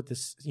to deal with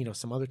this,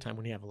 some other time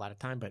when you have a lot of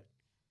time, but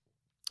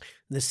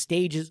the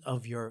stages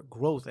of your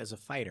growth as a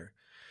fighter.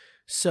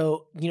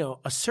 So,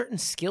 a certain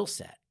skill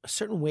set, a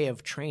certain way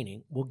of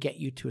training will get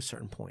you to a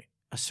certain point.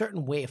 A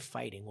certain way of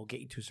fighting will get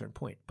you to a certain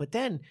point. But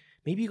then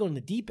maybe you go in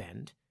the deep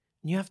end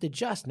and you have to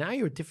adjust. Now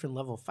you're a different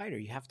level of fighter.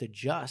 You have to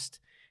adjust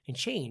and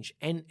change.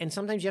 And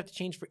sometimes you have to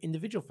change for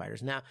individual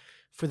fighters. Now,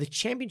 for the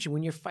championship,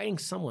 when you're fighting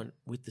someone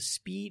with the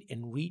speed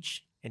and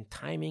reach and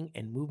timing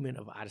and movement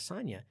of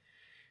Adesanya,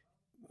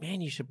 man,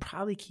 you should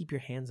probably keep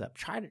your hands up.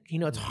 Try to,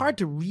 it's hard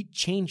to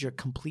change your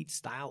complete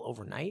style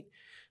overnight,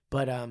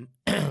 but you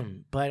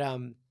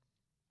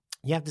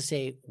have to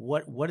say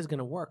what is going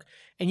to work.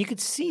 And you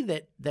could see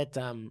that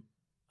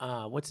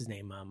what's his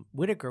name?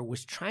 Whitaker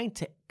was trying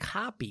to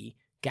copy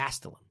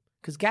Gastelum,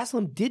 because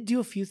Gastelum did do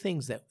a few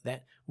things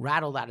that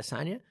rattled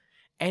Adesanya,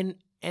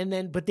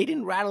 but they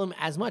didn't rattle him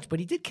as much. But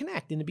he did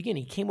connect in the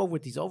beginning. He came over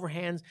with these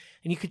overhands,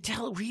 and you could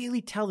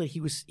really tell that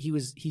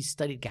he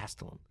studied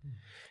Gastelum,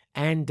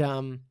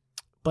 and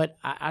but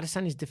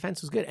Adesanya's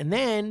defense was good. And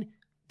then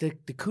the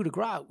coup de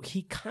grace,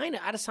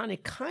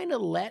 Adesanya kind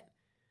of let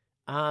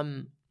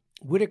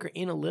Whitaker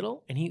in a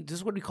little, and this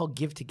is what we call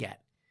give to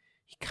get.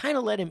 He kind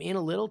of let him in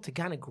a little to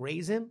kind of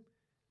graze him,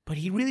 but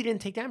he really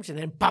didn't take damage, and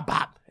then bop,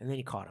 bop, and then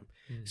he caught him.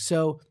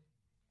 So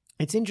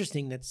it's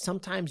interesting that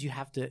sometimes you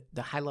have to,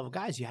 the high-level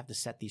guys, you have to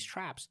set these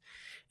traps.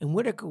 And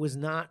Whitaker was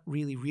not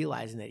really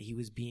realizing that he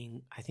was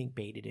being, I think,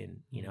 baited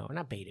in,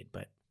 not baited,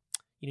 but,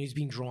 he was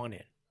being drawn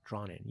in,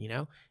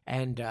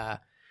 And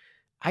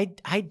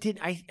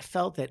I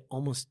felt that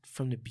almost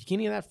from the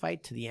beginning of that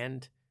fight to the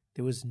end,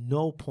 there was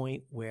no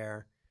point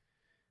where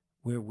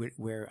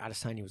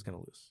Adesanya was going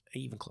to lose,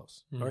 even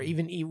close, or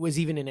even he was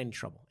even in any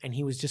trouble. And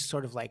he was just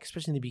sort of like,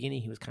 especially in the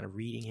beginning, he was kind of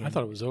reading him. I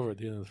thought it was over at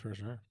the end of the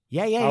first round.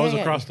 Yeah. I was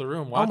across the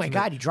room watching. Oh my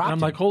God, he dropped it. I'm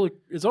like, holy,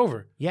 it's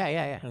over.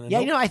 Yeah.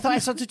 I thought I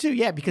saw it too.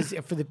 Yeah, because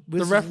the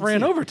ref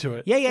ran over to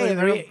it. Yeah.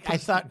 I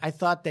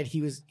thought that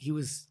he was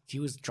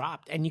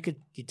dropped, and you could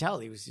tell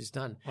he was just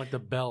done. Like the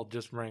bell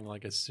just rang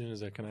like as soon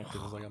as it connected.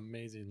 It was like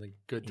amazing, like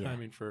good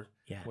timing for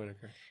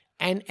Whitaker.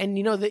 And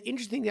the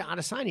interesting thing to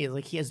Adesanya is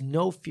like he has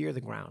no fear of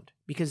the ground,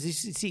 because you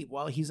see,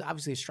 well, he's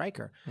obviously a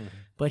striker,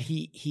 but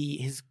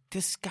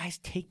this guy's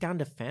takedown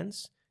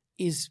defense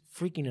is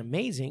freaking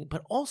amazing.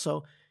 But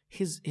also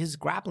his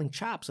grappling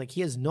chops, like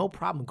he has no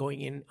problem going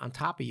in on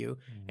top of you.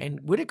 And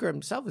Whitaker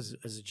himself is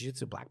a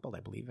jiu-jitsu black belt, I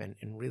believe, and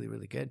really,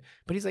 really good.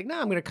 But he's like, no,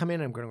 I'm going to come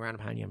in, I'm going to ground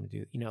and pound you, I'm going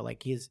to do,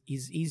 like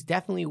he's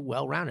definitely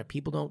well rounded.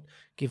 People don't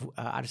give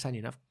Adesanya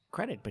enough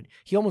credit, but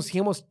he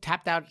almost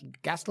tapped out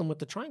Gastelum with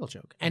the triangle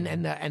choke and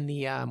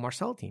the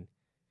Marcellitine.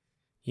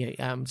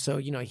 Yeah. So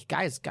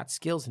guy's got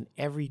skills in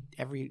every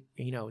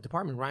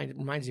department.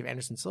 Reminds you of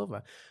Anderson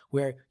Silva,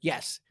 where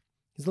yes,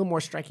 he's a little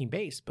more striking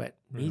base, but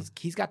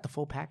he's got the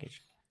full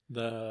package.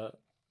 The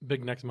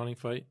big next money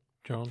fight,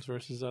 Jones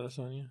versus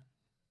Adesanya,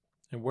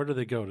 and where do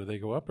they go? Do they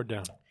go up or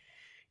down?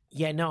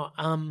 Yeah, no.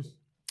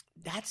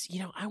 That's,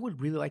 I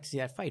would really like to see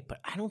that fight, but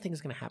I don't think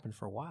it's going to happen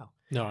for a while.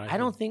 No, I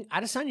don't think.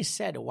 Adesanya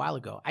said a while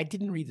ago, I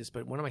didn't read this,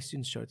 but one of my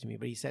students showed it to me,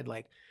 but he said,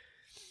 like,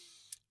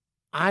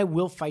 I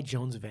will fight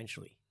Jones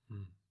eventually,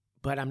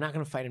 but I'm not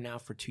going to fight him now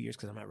for 2 years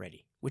because I'm not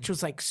ready, which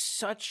was like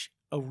such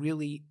a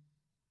really,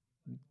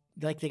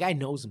 like, the guy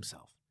knows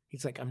himself.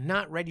 He's like, I'm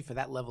not ready for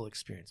that level of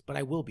experience, but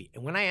I will be.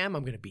 And when I am,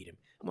 I'm going to beat him.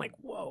 I'm like,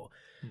 whoa,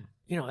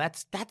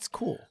 that's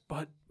cool.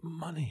 But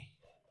money.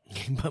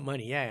 But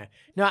money, yeah.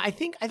 No, I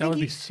think that would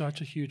be such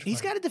a huge fight.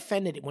 He's got to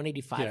defend it at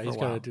 185 for a while. He's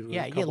got to do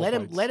let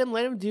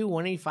him do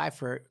 185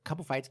 for a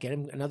couple fights, get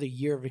him another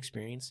year of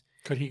experience.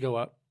 Could he go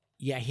up?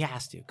 Yeah, he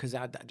has to, because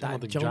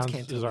Jones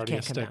can't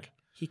come down.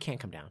 He can't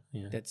come down.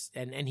 Yeah.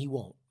 And he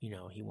won't. He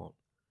won't.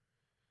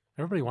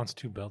 Everybody wants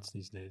 2 belts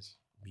these days.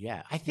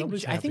 Yeah, I think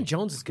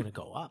Jones is going to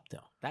go up though.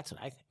 That's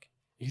what I think.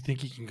 You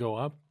think he can go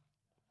up?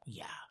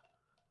 Yeah,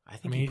 I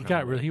think. I mean,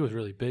 he was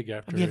really big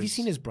after. Have you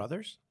seen his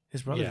brothers?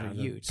 His brothers are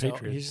huge. So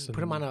you just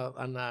put him on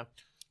a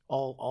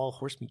all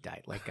horse meat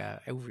diet, like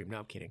Overeem. No,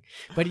 I'm kidding.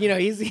 But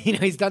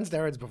he's done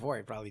steroids before.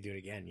 He'd probably do it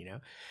again.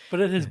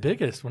 But at his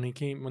biggest, when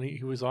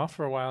he was off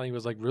for a while, he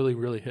was like really,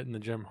 really hitting the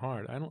gym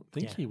hard. I don't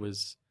think he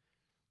was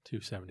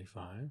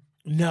 275.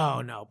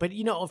 No. But,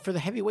 for the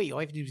heavyweight, you all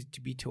have to do is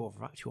to beat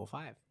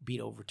 205,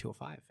 beat over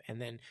 205. And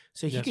then,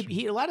 so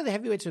a lot of the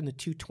heavyweights are in the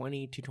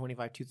 220,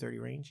 225, 230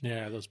 range.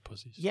 Yeah, those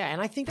pussies. Yeah,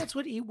 and I think that's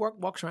what he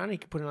walks around and he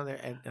can put it on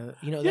there.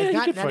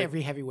 Not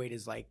every heavyweight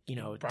is like,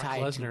 Brock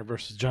tied Lesnar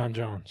versus John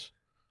Jones.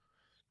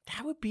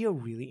 That would be a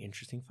really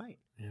interesting fight.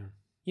 Yeah.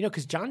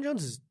 Because John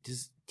Jones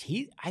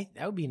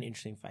that would be an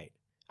interesting fight.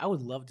 I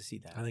would love to see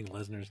that. I think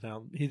Lesnar's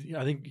now.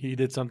 I think he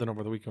did something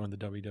over the weekend with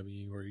the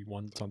WWE where he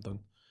won something.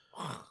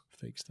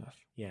 Fake stuff.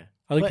 Yeah.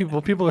 I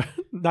think people are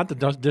not to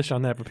dish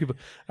on that, but people.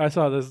 I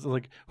saw this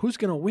like, who's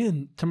gonna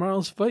win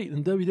tomorrow's fight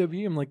in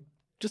WWE? I'm like,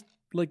 just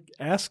like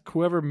ask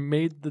whoever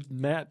made the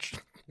match.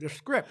 The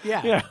script.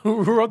 Yeah. Yeah.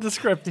 Who wrote the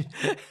script?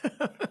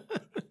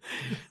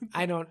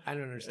 I don't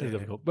understand. It's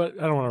difficult,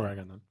 but I don't want to rag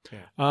on them.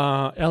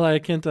 Yeah. Ella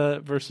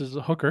Quinta versus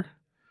Hooker.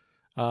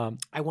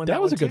 I won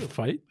that was a good too.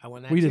 fight. I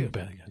won that. We too. didn't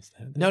bet against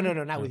that. No,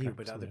 not with you,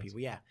 but other people.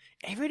 Yeah,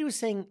 everybody was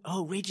saying,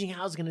 "Oh, Raging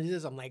Al's going to do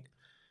this." I'm like,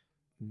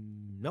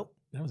 nope.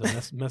 That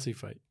was a messy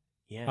fight.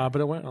 Yeah,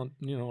 but it went on,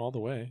 all the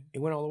way. It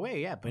went all the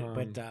way. Yeah, but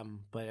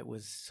it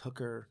was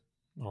Hooker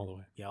all the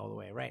way. Yeah, all the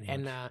way. Right,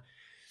 and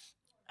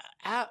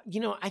Al,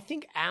 I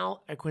think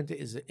Al Quinta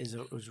is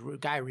a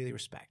guy I really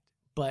respect.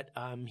 But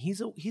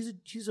he's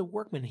a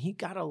workman. He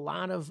got a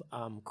lot of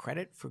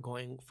credit for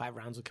going 5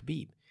 rounds with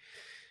Khabib.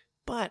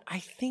 But I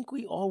think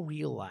we all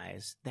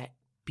realize that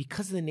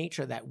because of the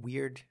nature of that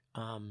weird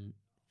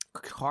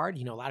card,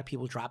 a lot of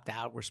people dropped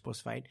out, were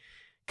supposed to fight.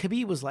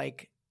 Khabib was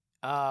like,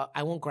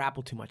 I won't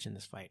grapple too much in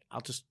this fight.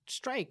 I'll just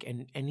strike.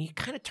 And he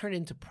kind of turned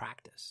into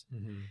practice.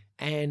 Mm-hmm.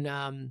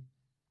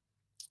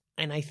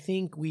 And I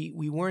think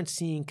we weren't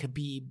seeing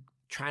Khabib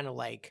trying to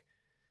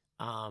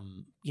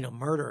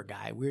murder a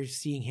guy. We were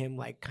seeing him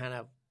like kind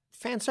of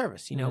fan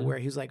service, mm-hmm. where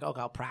he was like, "Oh,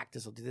 I'll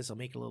practice. I'll do this. I'll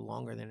make it a little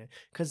longer than it."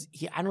 Because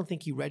I don't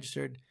think he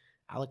registered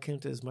Al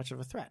Quinta as much of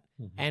a threat.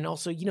 Mm-hmm. And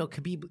also,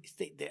 Khabib,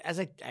 as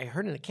I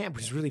heard in the camp,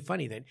 which is really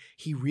funny that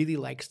he really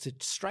likes to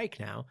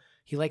strike now.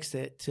 He likes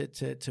to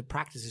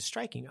practice his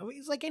striking. I mean,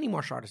 it's like any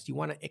martial artist. You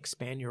want to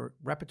expand your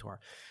repertoire.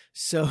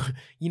 So,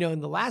 in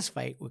the last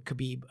fight with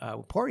Khabib,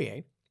 with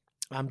Poirier,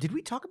 did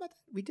we talk about that?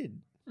 We did.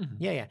 Mm-hmm.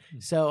 Yeah.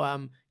 Mm-hmm.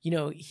 So,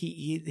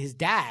 his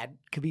dad,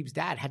 Khabib's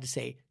dad, had to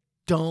say,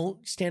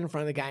 "Don't stand in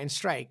front of the guy and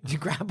strike. You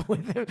grapple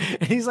with him."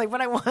 And he's like, "But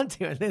I want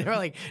to." And then they were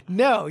like,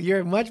 "No,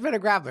 you're a much better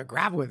grappler.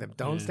 Grapple with him.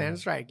 Don't stand and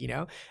strike."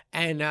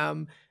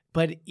 And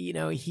but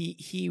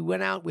he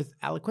went out with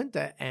Al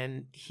Quinta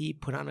and he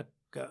put on a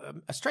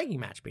striking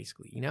match,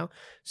 basically.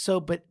 So,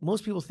 but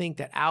most people think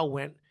that Al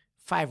went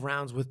 5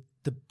 rounds with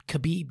the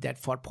Khabib that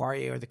fought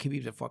Poirier or the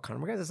Khabib that fought Conor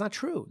McGregor. That's not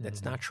true. That's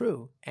mm-hmm. not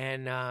true.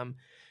 And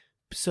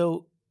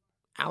so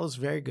Al is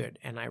very good,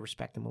 and I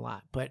respect him a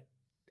lot. But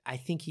I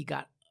think he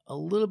got a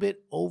little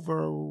bit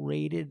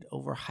overrated,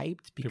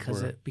 overhyped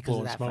because of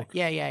that fight.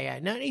 Yeah.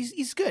 No,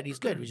 he's good. He's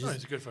good. He's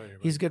a good fighter.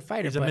 He's a good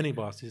fighter. He's a mini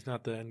boss. He's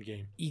not the end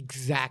game.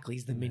 Exactly.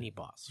 He's the mini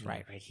boss.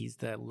 Right. He's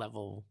the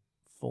level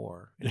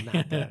 4, and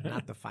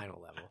not the final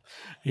level.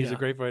 He's a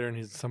great fighter, and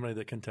he's somebody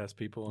that can test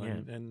people,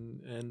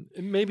 and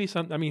maybe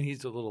some. I mean,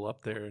 he's a little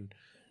up there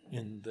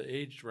in the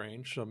age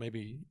range, so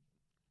maybe.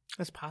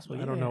 That's possible.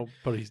 I don't know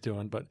what he's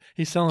doing, but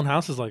he's selling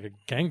houses like a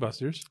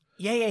gangbusters.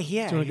 Yeah.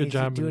 He's doing a good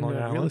job doing in Long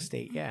real Island.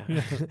 estate. Yeah.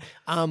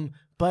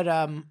 But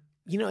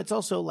it's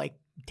also like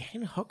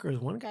Dan Hooker is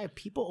one guy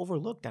people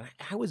overlooked, and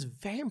I was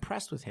very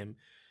impressed with him.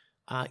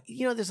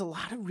 There's a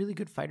lot of really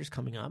good fighters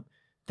coming up.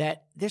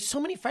 That there's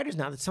so many fighters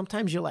now that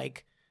sometimes you're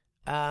like,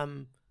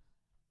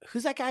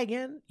 who's that guy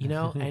again?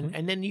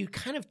 And then you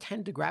kind of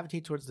tend to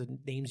gravitate towards the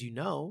names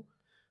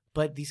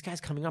but these guys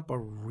coming up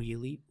are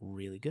really,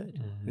 really good,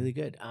 mm-hmm. really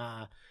good.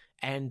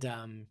 It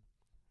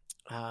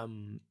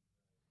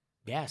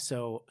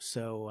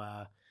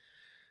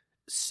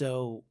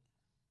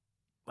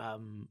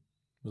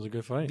was a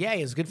good fight. Yeah,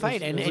 it was a good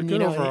fight, it was a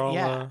good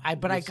overall, I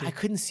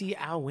couldn't see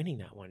Al winning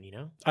that one.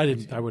 I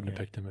didn't. I wouldn't have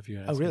picked him if you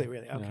asked. Oh, really? me.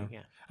 Really? Okay,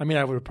 yeah. I mean,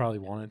 I would have probably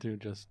wanted to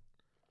just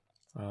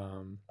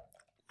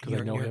because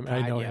I know him.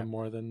 I know him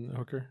more than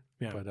Hooker.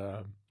 Yeah. But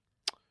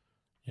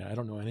I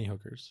don't know any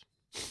hookers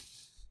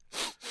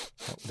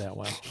that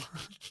well.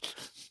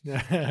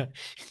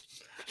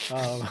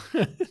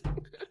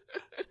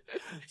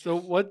 So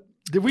what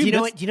did we?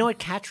 Do you know what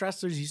catch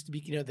wrestlers used to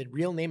be? The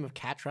real name of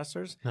catch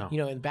wrestlers. No.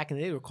 And back in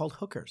the day, they were called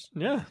hookers.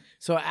 Yeah.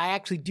 So I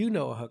actually do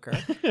know a hooker.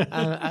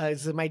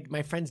 It's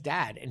my friend's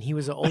dad, and he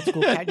was an old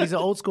school. He's an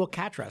old school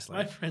catch wrestler.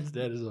 My friend's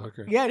dad is a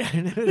hooker. Yeah,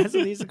 that's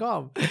what they used to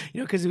call him.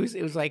 Because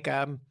it was like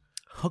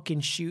hook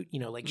and shoot.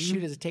 Like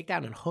shoot as a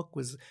takedown, and hook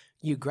was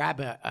you grab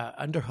a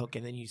underhook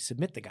and then you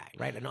submit the guy,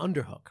 right? An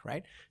underhook,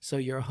 right? So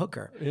you're a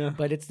hooker. Yeah.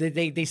 But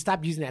they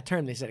stopped using that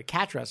term. They said a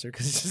catch wrestler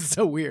because it's just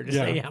so weird to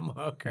say I'm a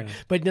hooker. Yeah.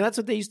 But that's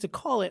what they used to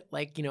call it,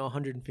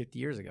 150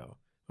 years ago,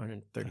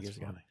 130 years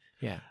ago.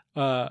 Yeah.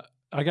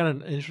 I got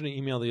an interesting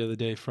email the other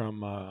day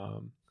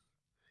from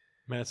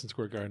Madison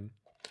Square Garden,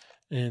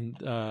 and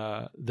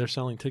they're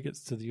selling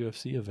tickets to the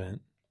UFC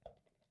event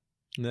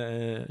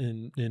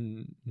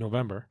in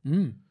November,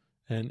 and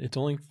it's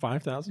only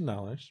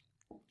 $5,000.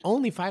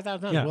 Only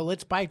 $5,000. Yeah. Well,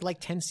 let's buy like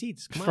 10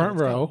 seats. Come Front on,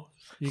 let's row. go.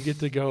 You get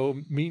to go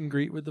meet and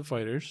greet with the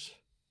fighters.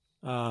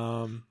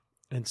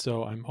 And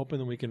so I'm hoping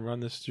that we can run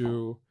this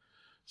through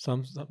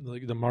some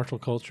like the Martial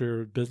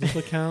Culture business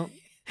account.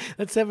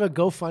 Let's have a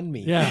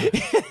GoFundMe. Yeah.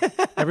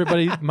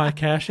 Everybody, my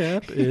Cash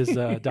App is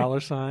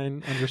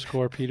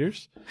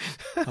 $_Peters.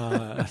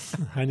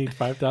 I need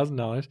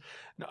 $5,000.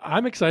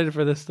 I'm excited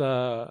for this,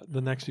 the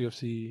next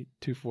UFC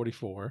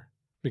 244,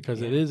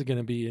 because it is going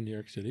to be in New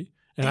York City.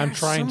 And I'm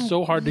trying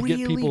so hard to get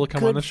people to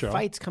come on the show.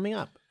 Fights coming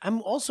up.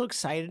 I'm also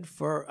excited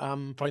for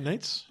Fight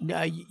nights.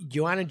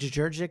 Joanna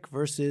Jędrzejczyk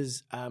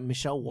versus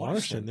Michelle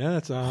Waterson. Yeah,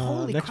 that's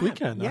next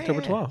weekend,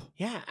 October 12th.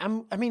 Yeah,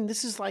 I mean,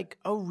 this is like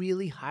a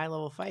really high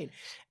level fight.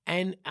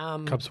 And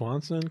Cub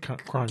Swanson,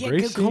 Kron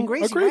Gracie,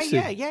 Gracie.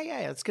 Right?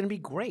 Yeah. It's going to be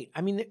great.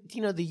 I mean,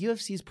 the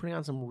UFC is putting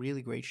on some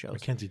really great shows.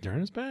 Mackenzie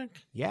Dern is back.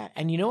 Yeah,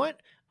 and you know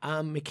what?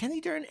 Mackenzie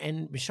Dern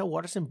and Michelle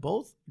Waterson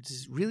both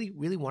just really,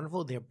 really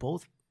wonderful. They're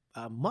both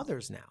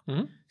mothers now.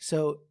 Mm-hmm.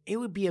 So it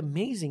would be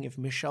amazing if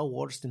Michelle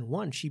Waterson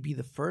won. She'd be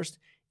the first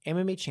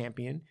MMA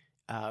champion,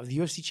 the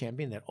UFC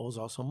champion that was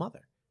also a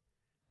mother.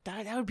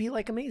 That would be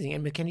like amazing.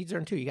 And Mackenzie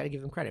Dern too. You got to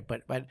give them credit.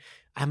 But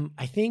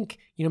I think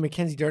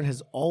Mackenzie Dern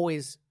has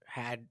always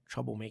had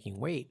trouble making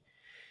weight.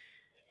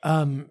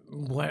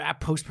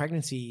 Post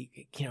pregnancy,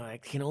 it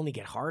can only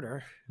get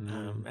harder.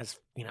 As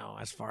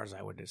far as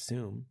I would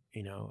assume.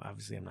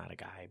 Obviously I'm not a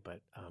guy,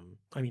 but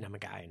I mean I'm a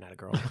guy, not a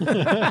girl.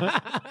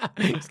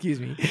 Excuse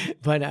me.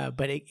 But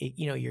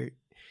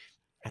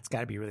that's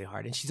got to be really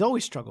hard. And she's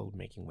always struggled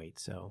making weight.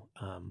 So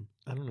I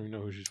don't even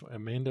know who she's.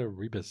 Amanda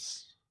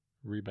Rebus.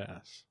 I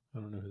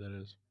don't know who that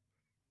is.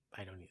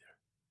 I don't either.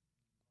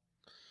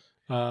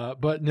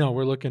 But no,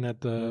 we're looking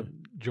at the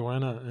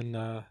Joanna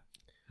and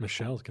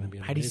Michelle's going to be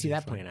an How do you see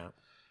that fight. playing out?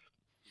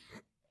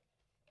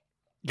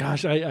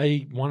 Gosh,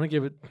 I want to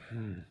give it.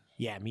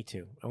 Yeah, me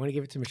too. I want to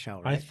give it to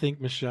Michelle. Right? I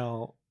think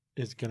Michelle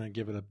is going to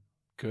give it a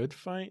good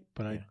fight,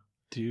 but I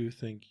do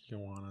think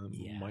Joanna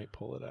might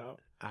pull it out.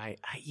 I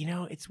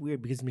it's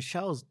weird because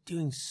Michelle's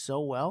doing so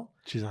well.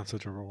 She's on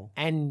such a roll,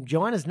 and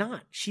Joanna's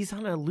not. She's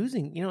on a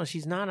losing.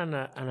 She's not on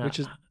a. Which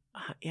is.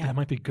 That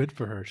might be good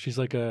for her. She's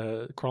like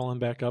crawling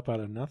back up out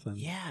of nothing.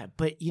 Yeah,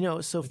 but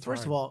so it's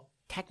first of all,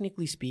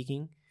 technically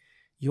speaking,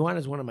 Joanna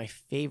is one of my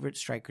favorite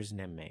strikers in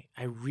MMA.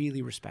 I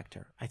really respect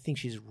her. I think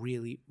she's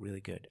really,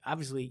 really good.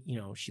 Obviously,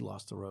 she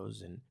lost to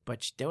Rose,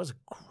 but that was a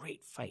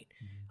great fight.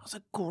 Mm-hmm. It was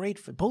a great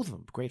fight. Both of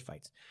them, great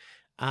fights.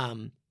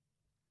 But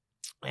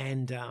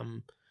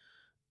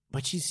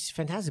she's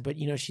fantastic. But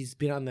she's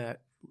been on the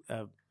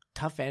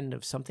tough end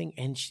of something,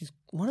 and she's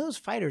one of those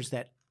fighters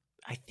that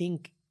I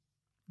think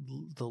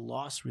the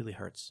loss really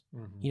hurts.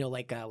 Mm-hmm.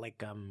 Like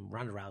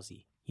Ronda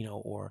Rousey.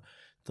 Or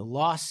the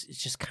loss is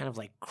just kind of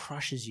like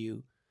crushes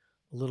you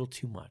a little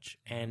too much.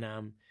 And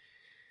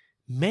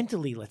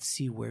mentally, let's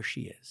see where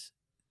she is.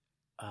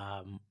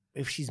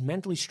 If she's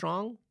mentally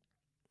strong,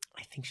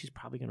 I think she's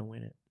probably going to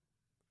win it.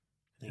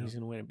 I think she's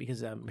going to win it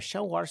because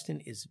Michelle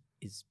Waterson is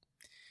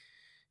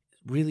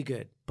really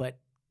good. But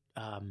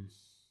I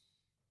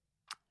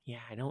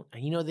don't.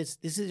 This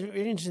is an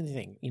interesting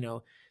thing.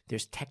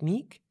 There's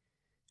technique,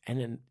 and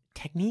then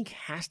technique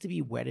has to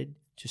be wedded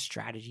to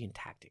strategy and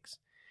tactics.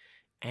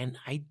 And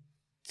I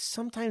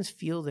sometimes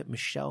feel that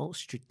Michelle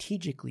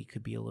strategically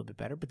could be a little bit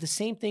better. But the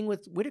same thing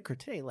with Whitaker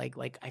today.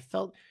 Like I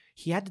felt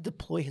he had to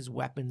deploy his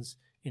weapons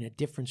in a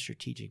different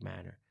strategic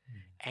manner.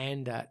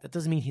 And that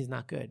doesn't mean he's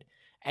not good.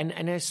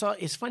 And I saw,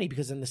 it's funny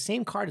because on the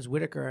same card as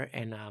Whitaker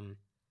and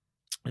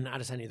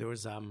Adesanya, there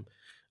was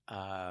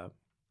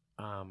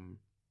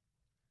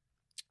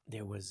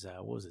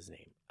what was his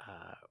name?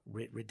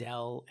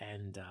 Riddell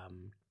and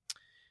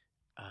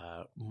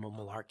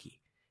Malarkey.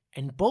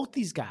 And both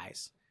these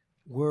guys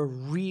were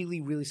really,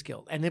 really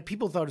skilled. And then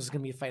people thought it was going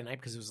to be a fight night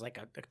because it was like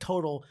a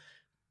total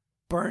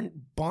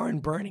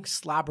barn-burning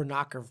slobber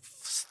knocker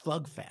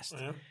slugfest.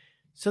 Yeah.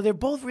 So they're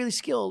both really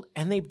skilled,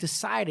 and they've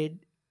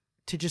decided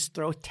to just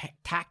throw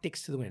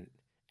tactics to the wind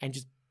and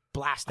just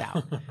blast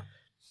out.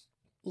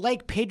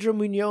 Like Pedro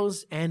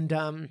Munoz and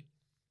Cody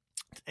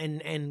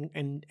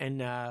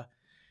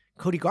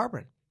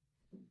Garbrandt.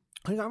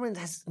 Cody Garbrandt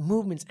has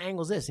movements,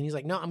 angles, this, and he's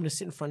like, no, I'm going to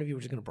sit in front of you.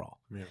 We're just going to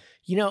brawl. Yeah.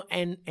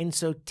 And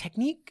so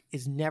technique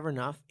is never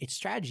enough. It's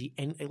strategy.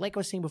 And like I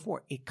was saying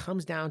before, it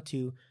comes down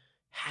to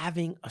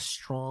having a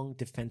strong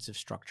defensive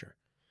structure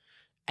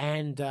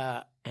and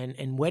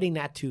wedding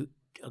that to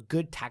a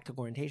good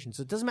tactical orientation.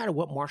 So it doesn't matter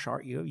what martial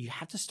art you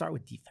have to start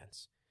with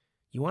defense.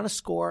 You want to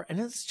score, and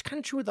it's kind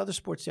of true with other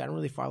sports too. I don't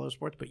really follow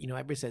sports, but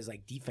everybody says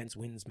like defense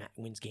wins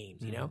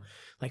games,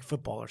 like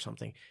football or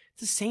something.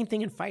 It's the same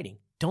thing in fighting.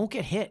 Don't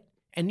get hit.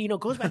 And, it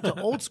goes back to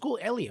old school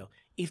Elio.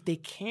 If they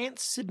can't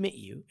submit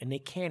you and they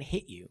can't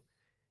hit you,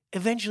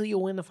 eventually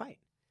you'll win the fight.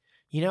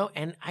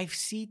 And I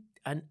see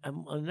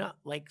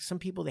like some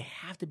people, they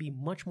have to be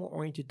much more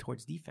oriented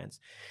towards defense.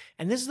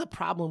 And this is the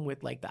problem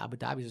with like the Abu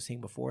Dhabis was saying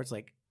before. It's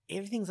like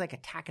everything's like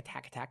attack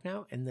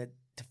now. And the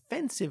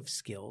defensive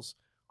skills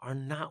are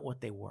not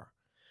what they were.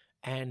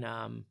 And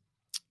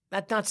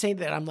That's not saying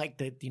that I'm like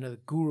the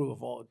guru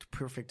of all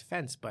perfect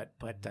defense, but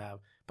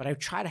I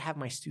try to have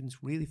my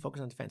students really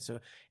focus on defense. So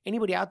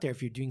anybody out there,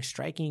 if you're doing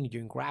striking, you're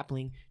doing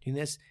grappling, doing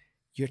this,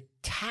 your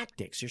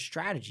tactics, your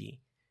strategy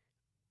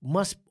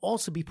must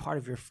also be part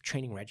of your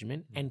training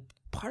regimen. And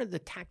part of the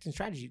tactics and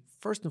strategy,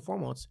 first and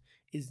foremost,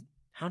 is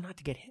how not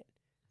to get hit.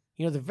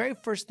 The very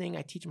first thing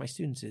I teach my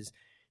students is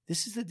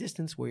this is the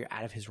distance where you're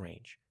out of his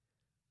range,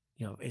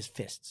 his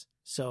fists.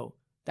 So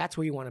that's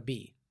where you want to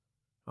be.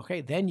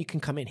 Okay, then you can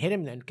come in, hit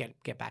him, then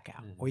get back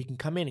out. Or you can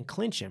come in and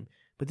clinch him.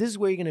 But this is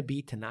where you're going to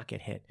be to not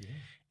get hit.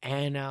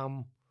 And,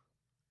 I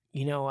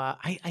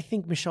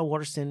think Michelle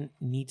Waterston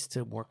needs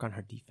to work on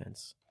her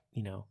defense,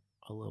 a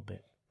little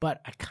bit.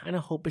 But I kind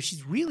of hope, but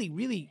she's really,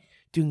 really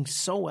doing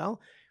so well.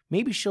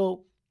 Maybe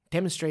she'll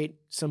demonstrate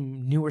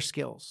some newer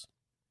skills.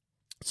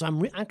 So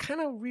I'm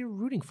kind of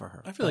rooting for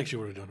her. I feel like she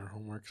would have done her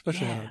homework,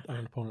 especially on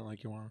an opponent like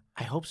Joanna.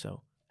 I hope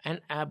so. And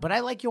but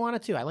I like Joanna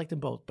too. I like them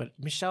both. But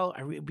Michelle,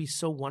 it would be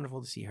so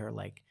wonderful to see her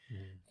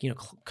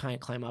kind of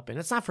climb up. And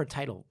it's not for a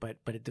title, but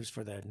it is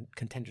for the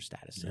contender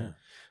status. So,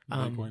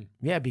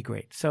 it'd be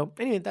great. So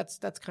anyway, that's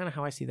kind of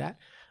how I see that.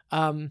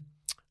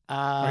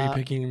 Are you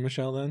picking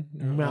Michelle then?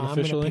 No, I'm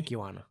going to pick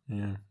Joanna. Yeah.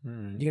 All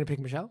right. You going to pick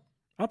Michelle?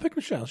 I'll pick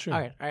Michelle, sure.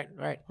 All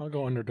right. I'll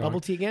go underdog.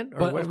 Bubble tea again?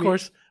 But of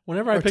course,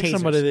 whenever I pick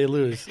somebody, they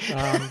lose.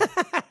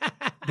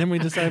 Then we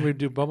decided we'd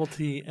do bubble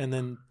tea and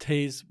then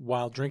tase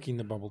while drinking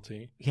the bubble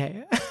tea.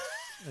 Yeah.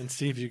 And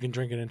see if you can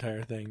drink an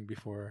entire thing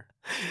before.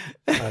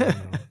 I don't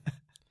know.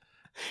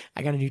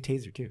 I got a new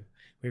taser too.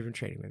 We've been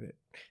trading with it.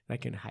 I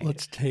can hide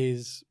Let's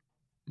tase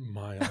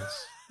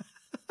Miles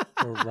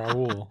or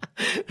Raul.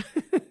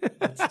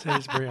 Let's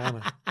tase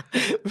Brianna.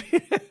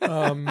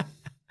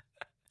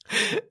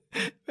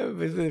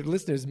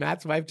 Listeners,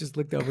 Matt's wife just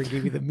looked over and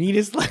gave me the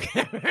meanest look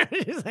ever.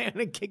 She's like, I'm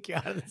going to kick you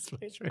out of this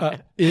place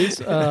right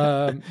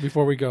now.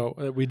 Before we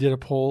go, we did a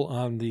poll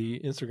on the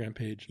Instagram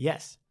page.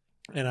 Yes.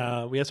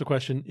 And we asked a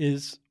question,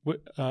 is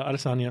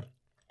Adesanya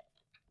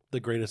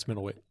the greatest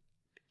middleweight?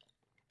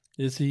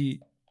 Is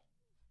he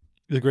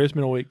the greatest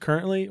middleweight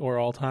currently or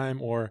all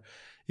time, or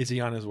is he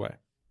on his way?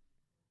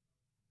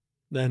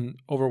 Then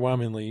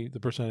overwhelmingly, the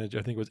percentage,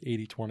 I think, was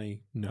 80-20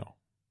 no,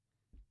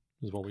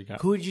 is what we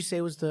got. Who would you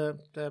say was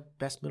the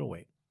best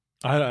middleweight?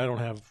 I don't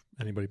have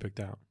anybody picked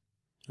out.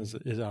 Is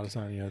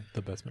Adesanya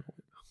the best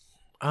middleweight?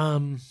 I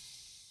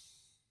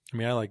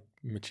mean, I like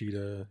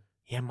Machida.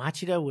 Yeah,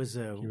 Machida was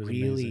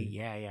really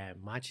amazing.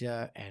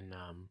 Machida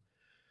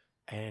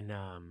and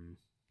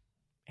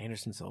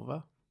Anderson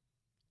Silva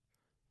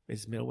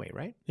is middleweight,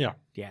 right? Yeah.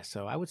 Yeah,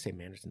 so I would say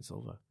Anderson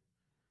Silva.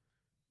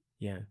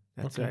 Yeah,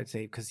 that's what I'd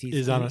say because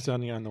is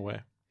Adesanya on the way.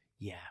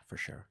 Yeah, for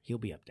sure, he'll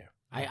be up there.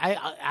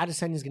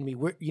 Adesanya's going to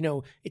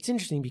be. It's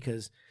interesting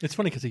because it's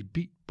funny because he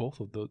beat both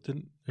of those.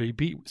 He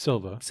beat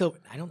Silva?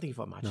 I don't think he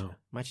fought Machida. No.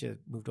 Machida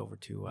moved over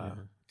to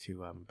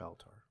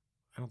Bellator.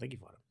 I don't think he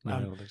fought him. No,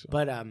 I don't think so.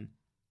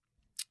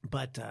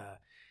 But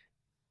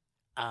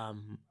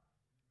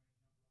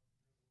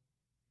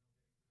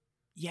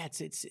yeah,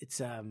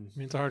 it's I mean,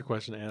 it's a hard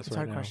question to ask. It's a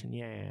hard question.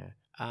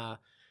 Yeah.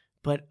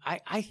 But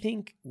I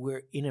think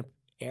we're in an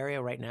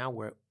area right now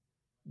where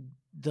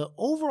the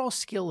overall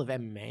skill of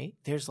MMA,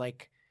 there's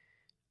like,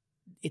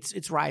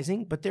 it's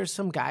rising, but there's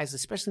some guys,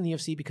 especially in the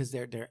UFC, because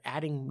they're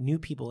adding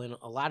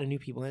a lot of new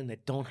people in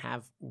that don't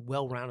have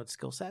well-rounded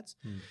skill sets.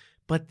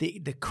 But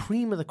the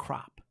cream of the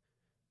crop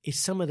is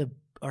some of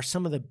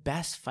the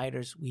best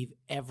fighters we've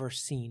ever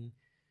seen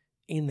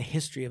in the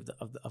history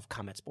of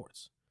combat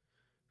sports.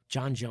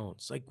 John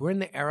Jones. Like, we're in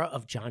the era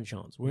of John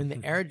Jones. We're in the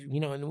era,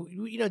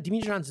 and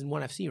Demetrius Johnson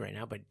won UFC right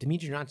now, but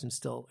Demetrius Johnson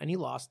still, and he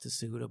lost to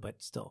Cejudo,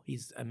 but still,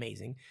 he's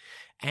amazing.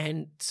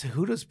 And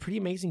Cejudo's pretty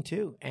amazing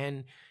too.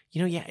 And,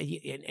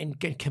 and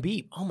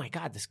Khabib, oh my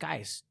God, this guy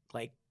is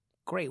like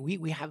great.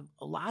 We have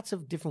lots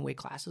of different weight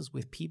classes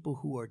with people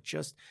who are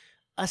just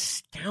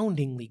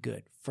astoundingly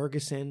good.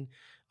 Ferguson,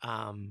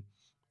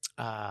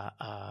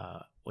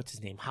 what's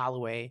his name?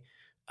 Holloway,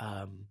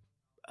 and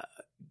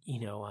you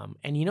know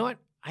what?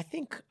 I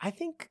think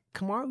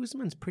Kamaru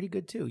Usman's pretty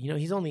good too.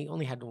 He's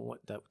only had the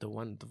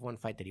one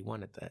fight that he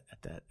won at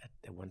the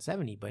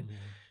 170, but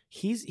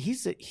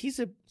he's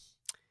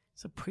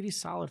a pretty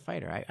solid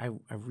fighter. I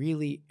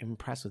really am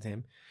impressed with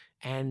him.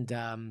 And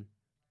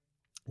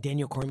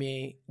Daniel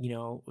Cormier,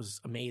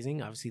 was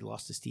amazing. Obviously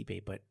lost to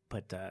Stipe, but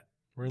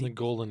we're in the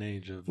golden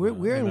age of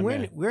we're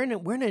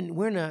in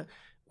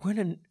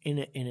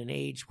an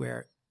age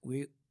where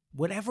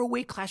whatever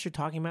weight class you're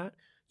talking about,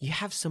 you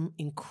have some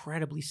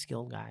incredibly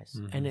skilled guys,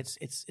 and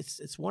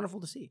it's wonderful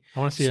to see. I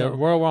want to see a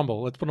Royal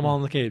Rumble. Let's put them all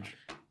in the cage.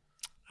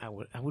 I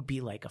would be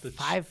like a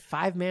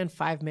five man,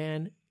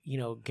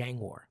 gang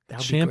war. The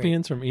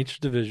champions from each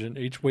division,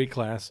 each weight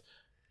class,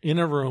 in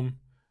a room,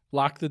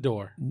 lock the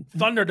door.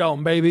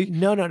 Thunderdome, baby.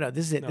 No.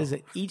 This is it. No. This is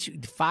it. Each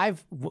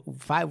five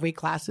weight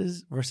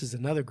classes versus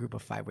another group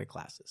of 5 weight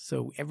classes.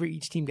 So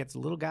each team gets a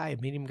little guy, a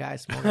medium guy, a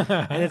small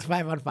guy, and it's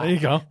 5-on-5. There you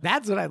go.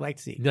 That's what I'd like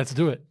to see. Let's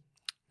do it.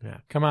 Yeah.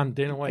 Come on,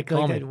 Dana White, like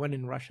call me. that one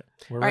in Russia.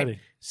 We're All ready. Right.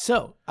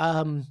 So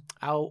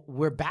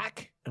we're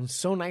back. It's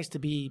so nice to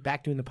be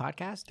back doing the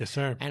podcast. Yes,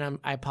 sir. And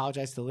I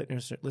apologize to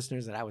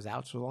listeners that I was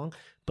out so long,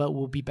 but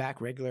we'll be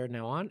back regular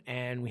now on,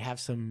 and we have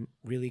some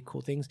really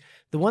cool things.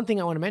 The one thing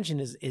I want to mention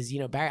is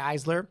Barry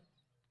Eisler.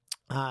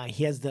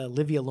 He has the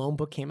Live Alone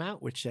book came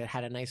out, which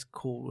had a nice,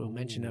 cool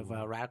mention of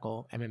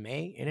radical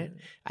MMA in it.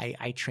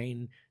 I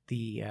train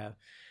the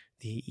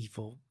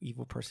evil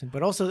person,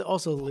 but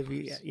also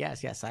Livy.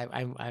 Yes.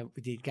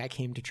 The guy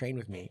came to train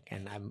with me,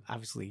 and I'm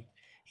obviously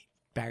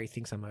Barry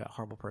thinks I'm a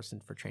horrible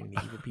person for training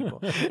the evil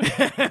people.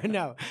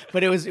 No,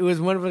 but it was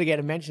wonderful to get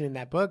a mention in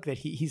that book that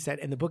he said,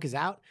 and the book is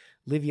out,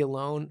 Live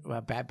Alone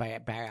by Barry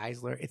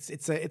Eisler.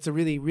 It's a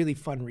really, really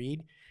fun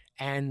read,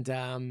 and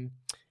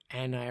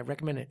I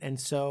recommend it. And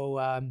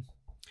so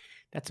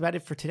that's about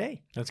it for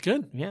today. That's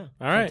good. Yeah.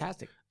 All right.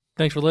 Fantastic.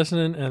 Thanks for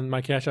listening. And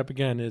my cash app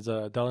again is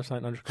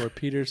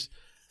 $_Peters.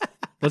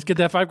 Let's get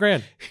that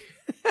 $5,000.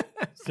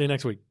 See you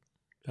next week.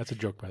 That's a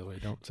joke, by the way.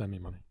 Don't send me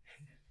money.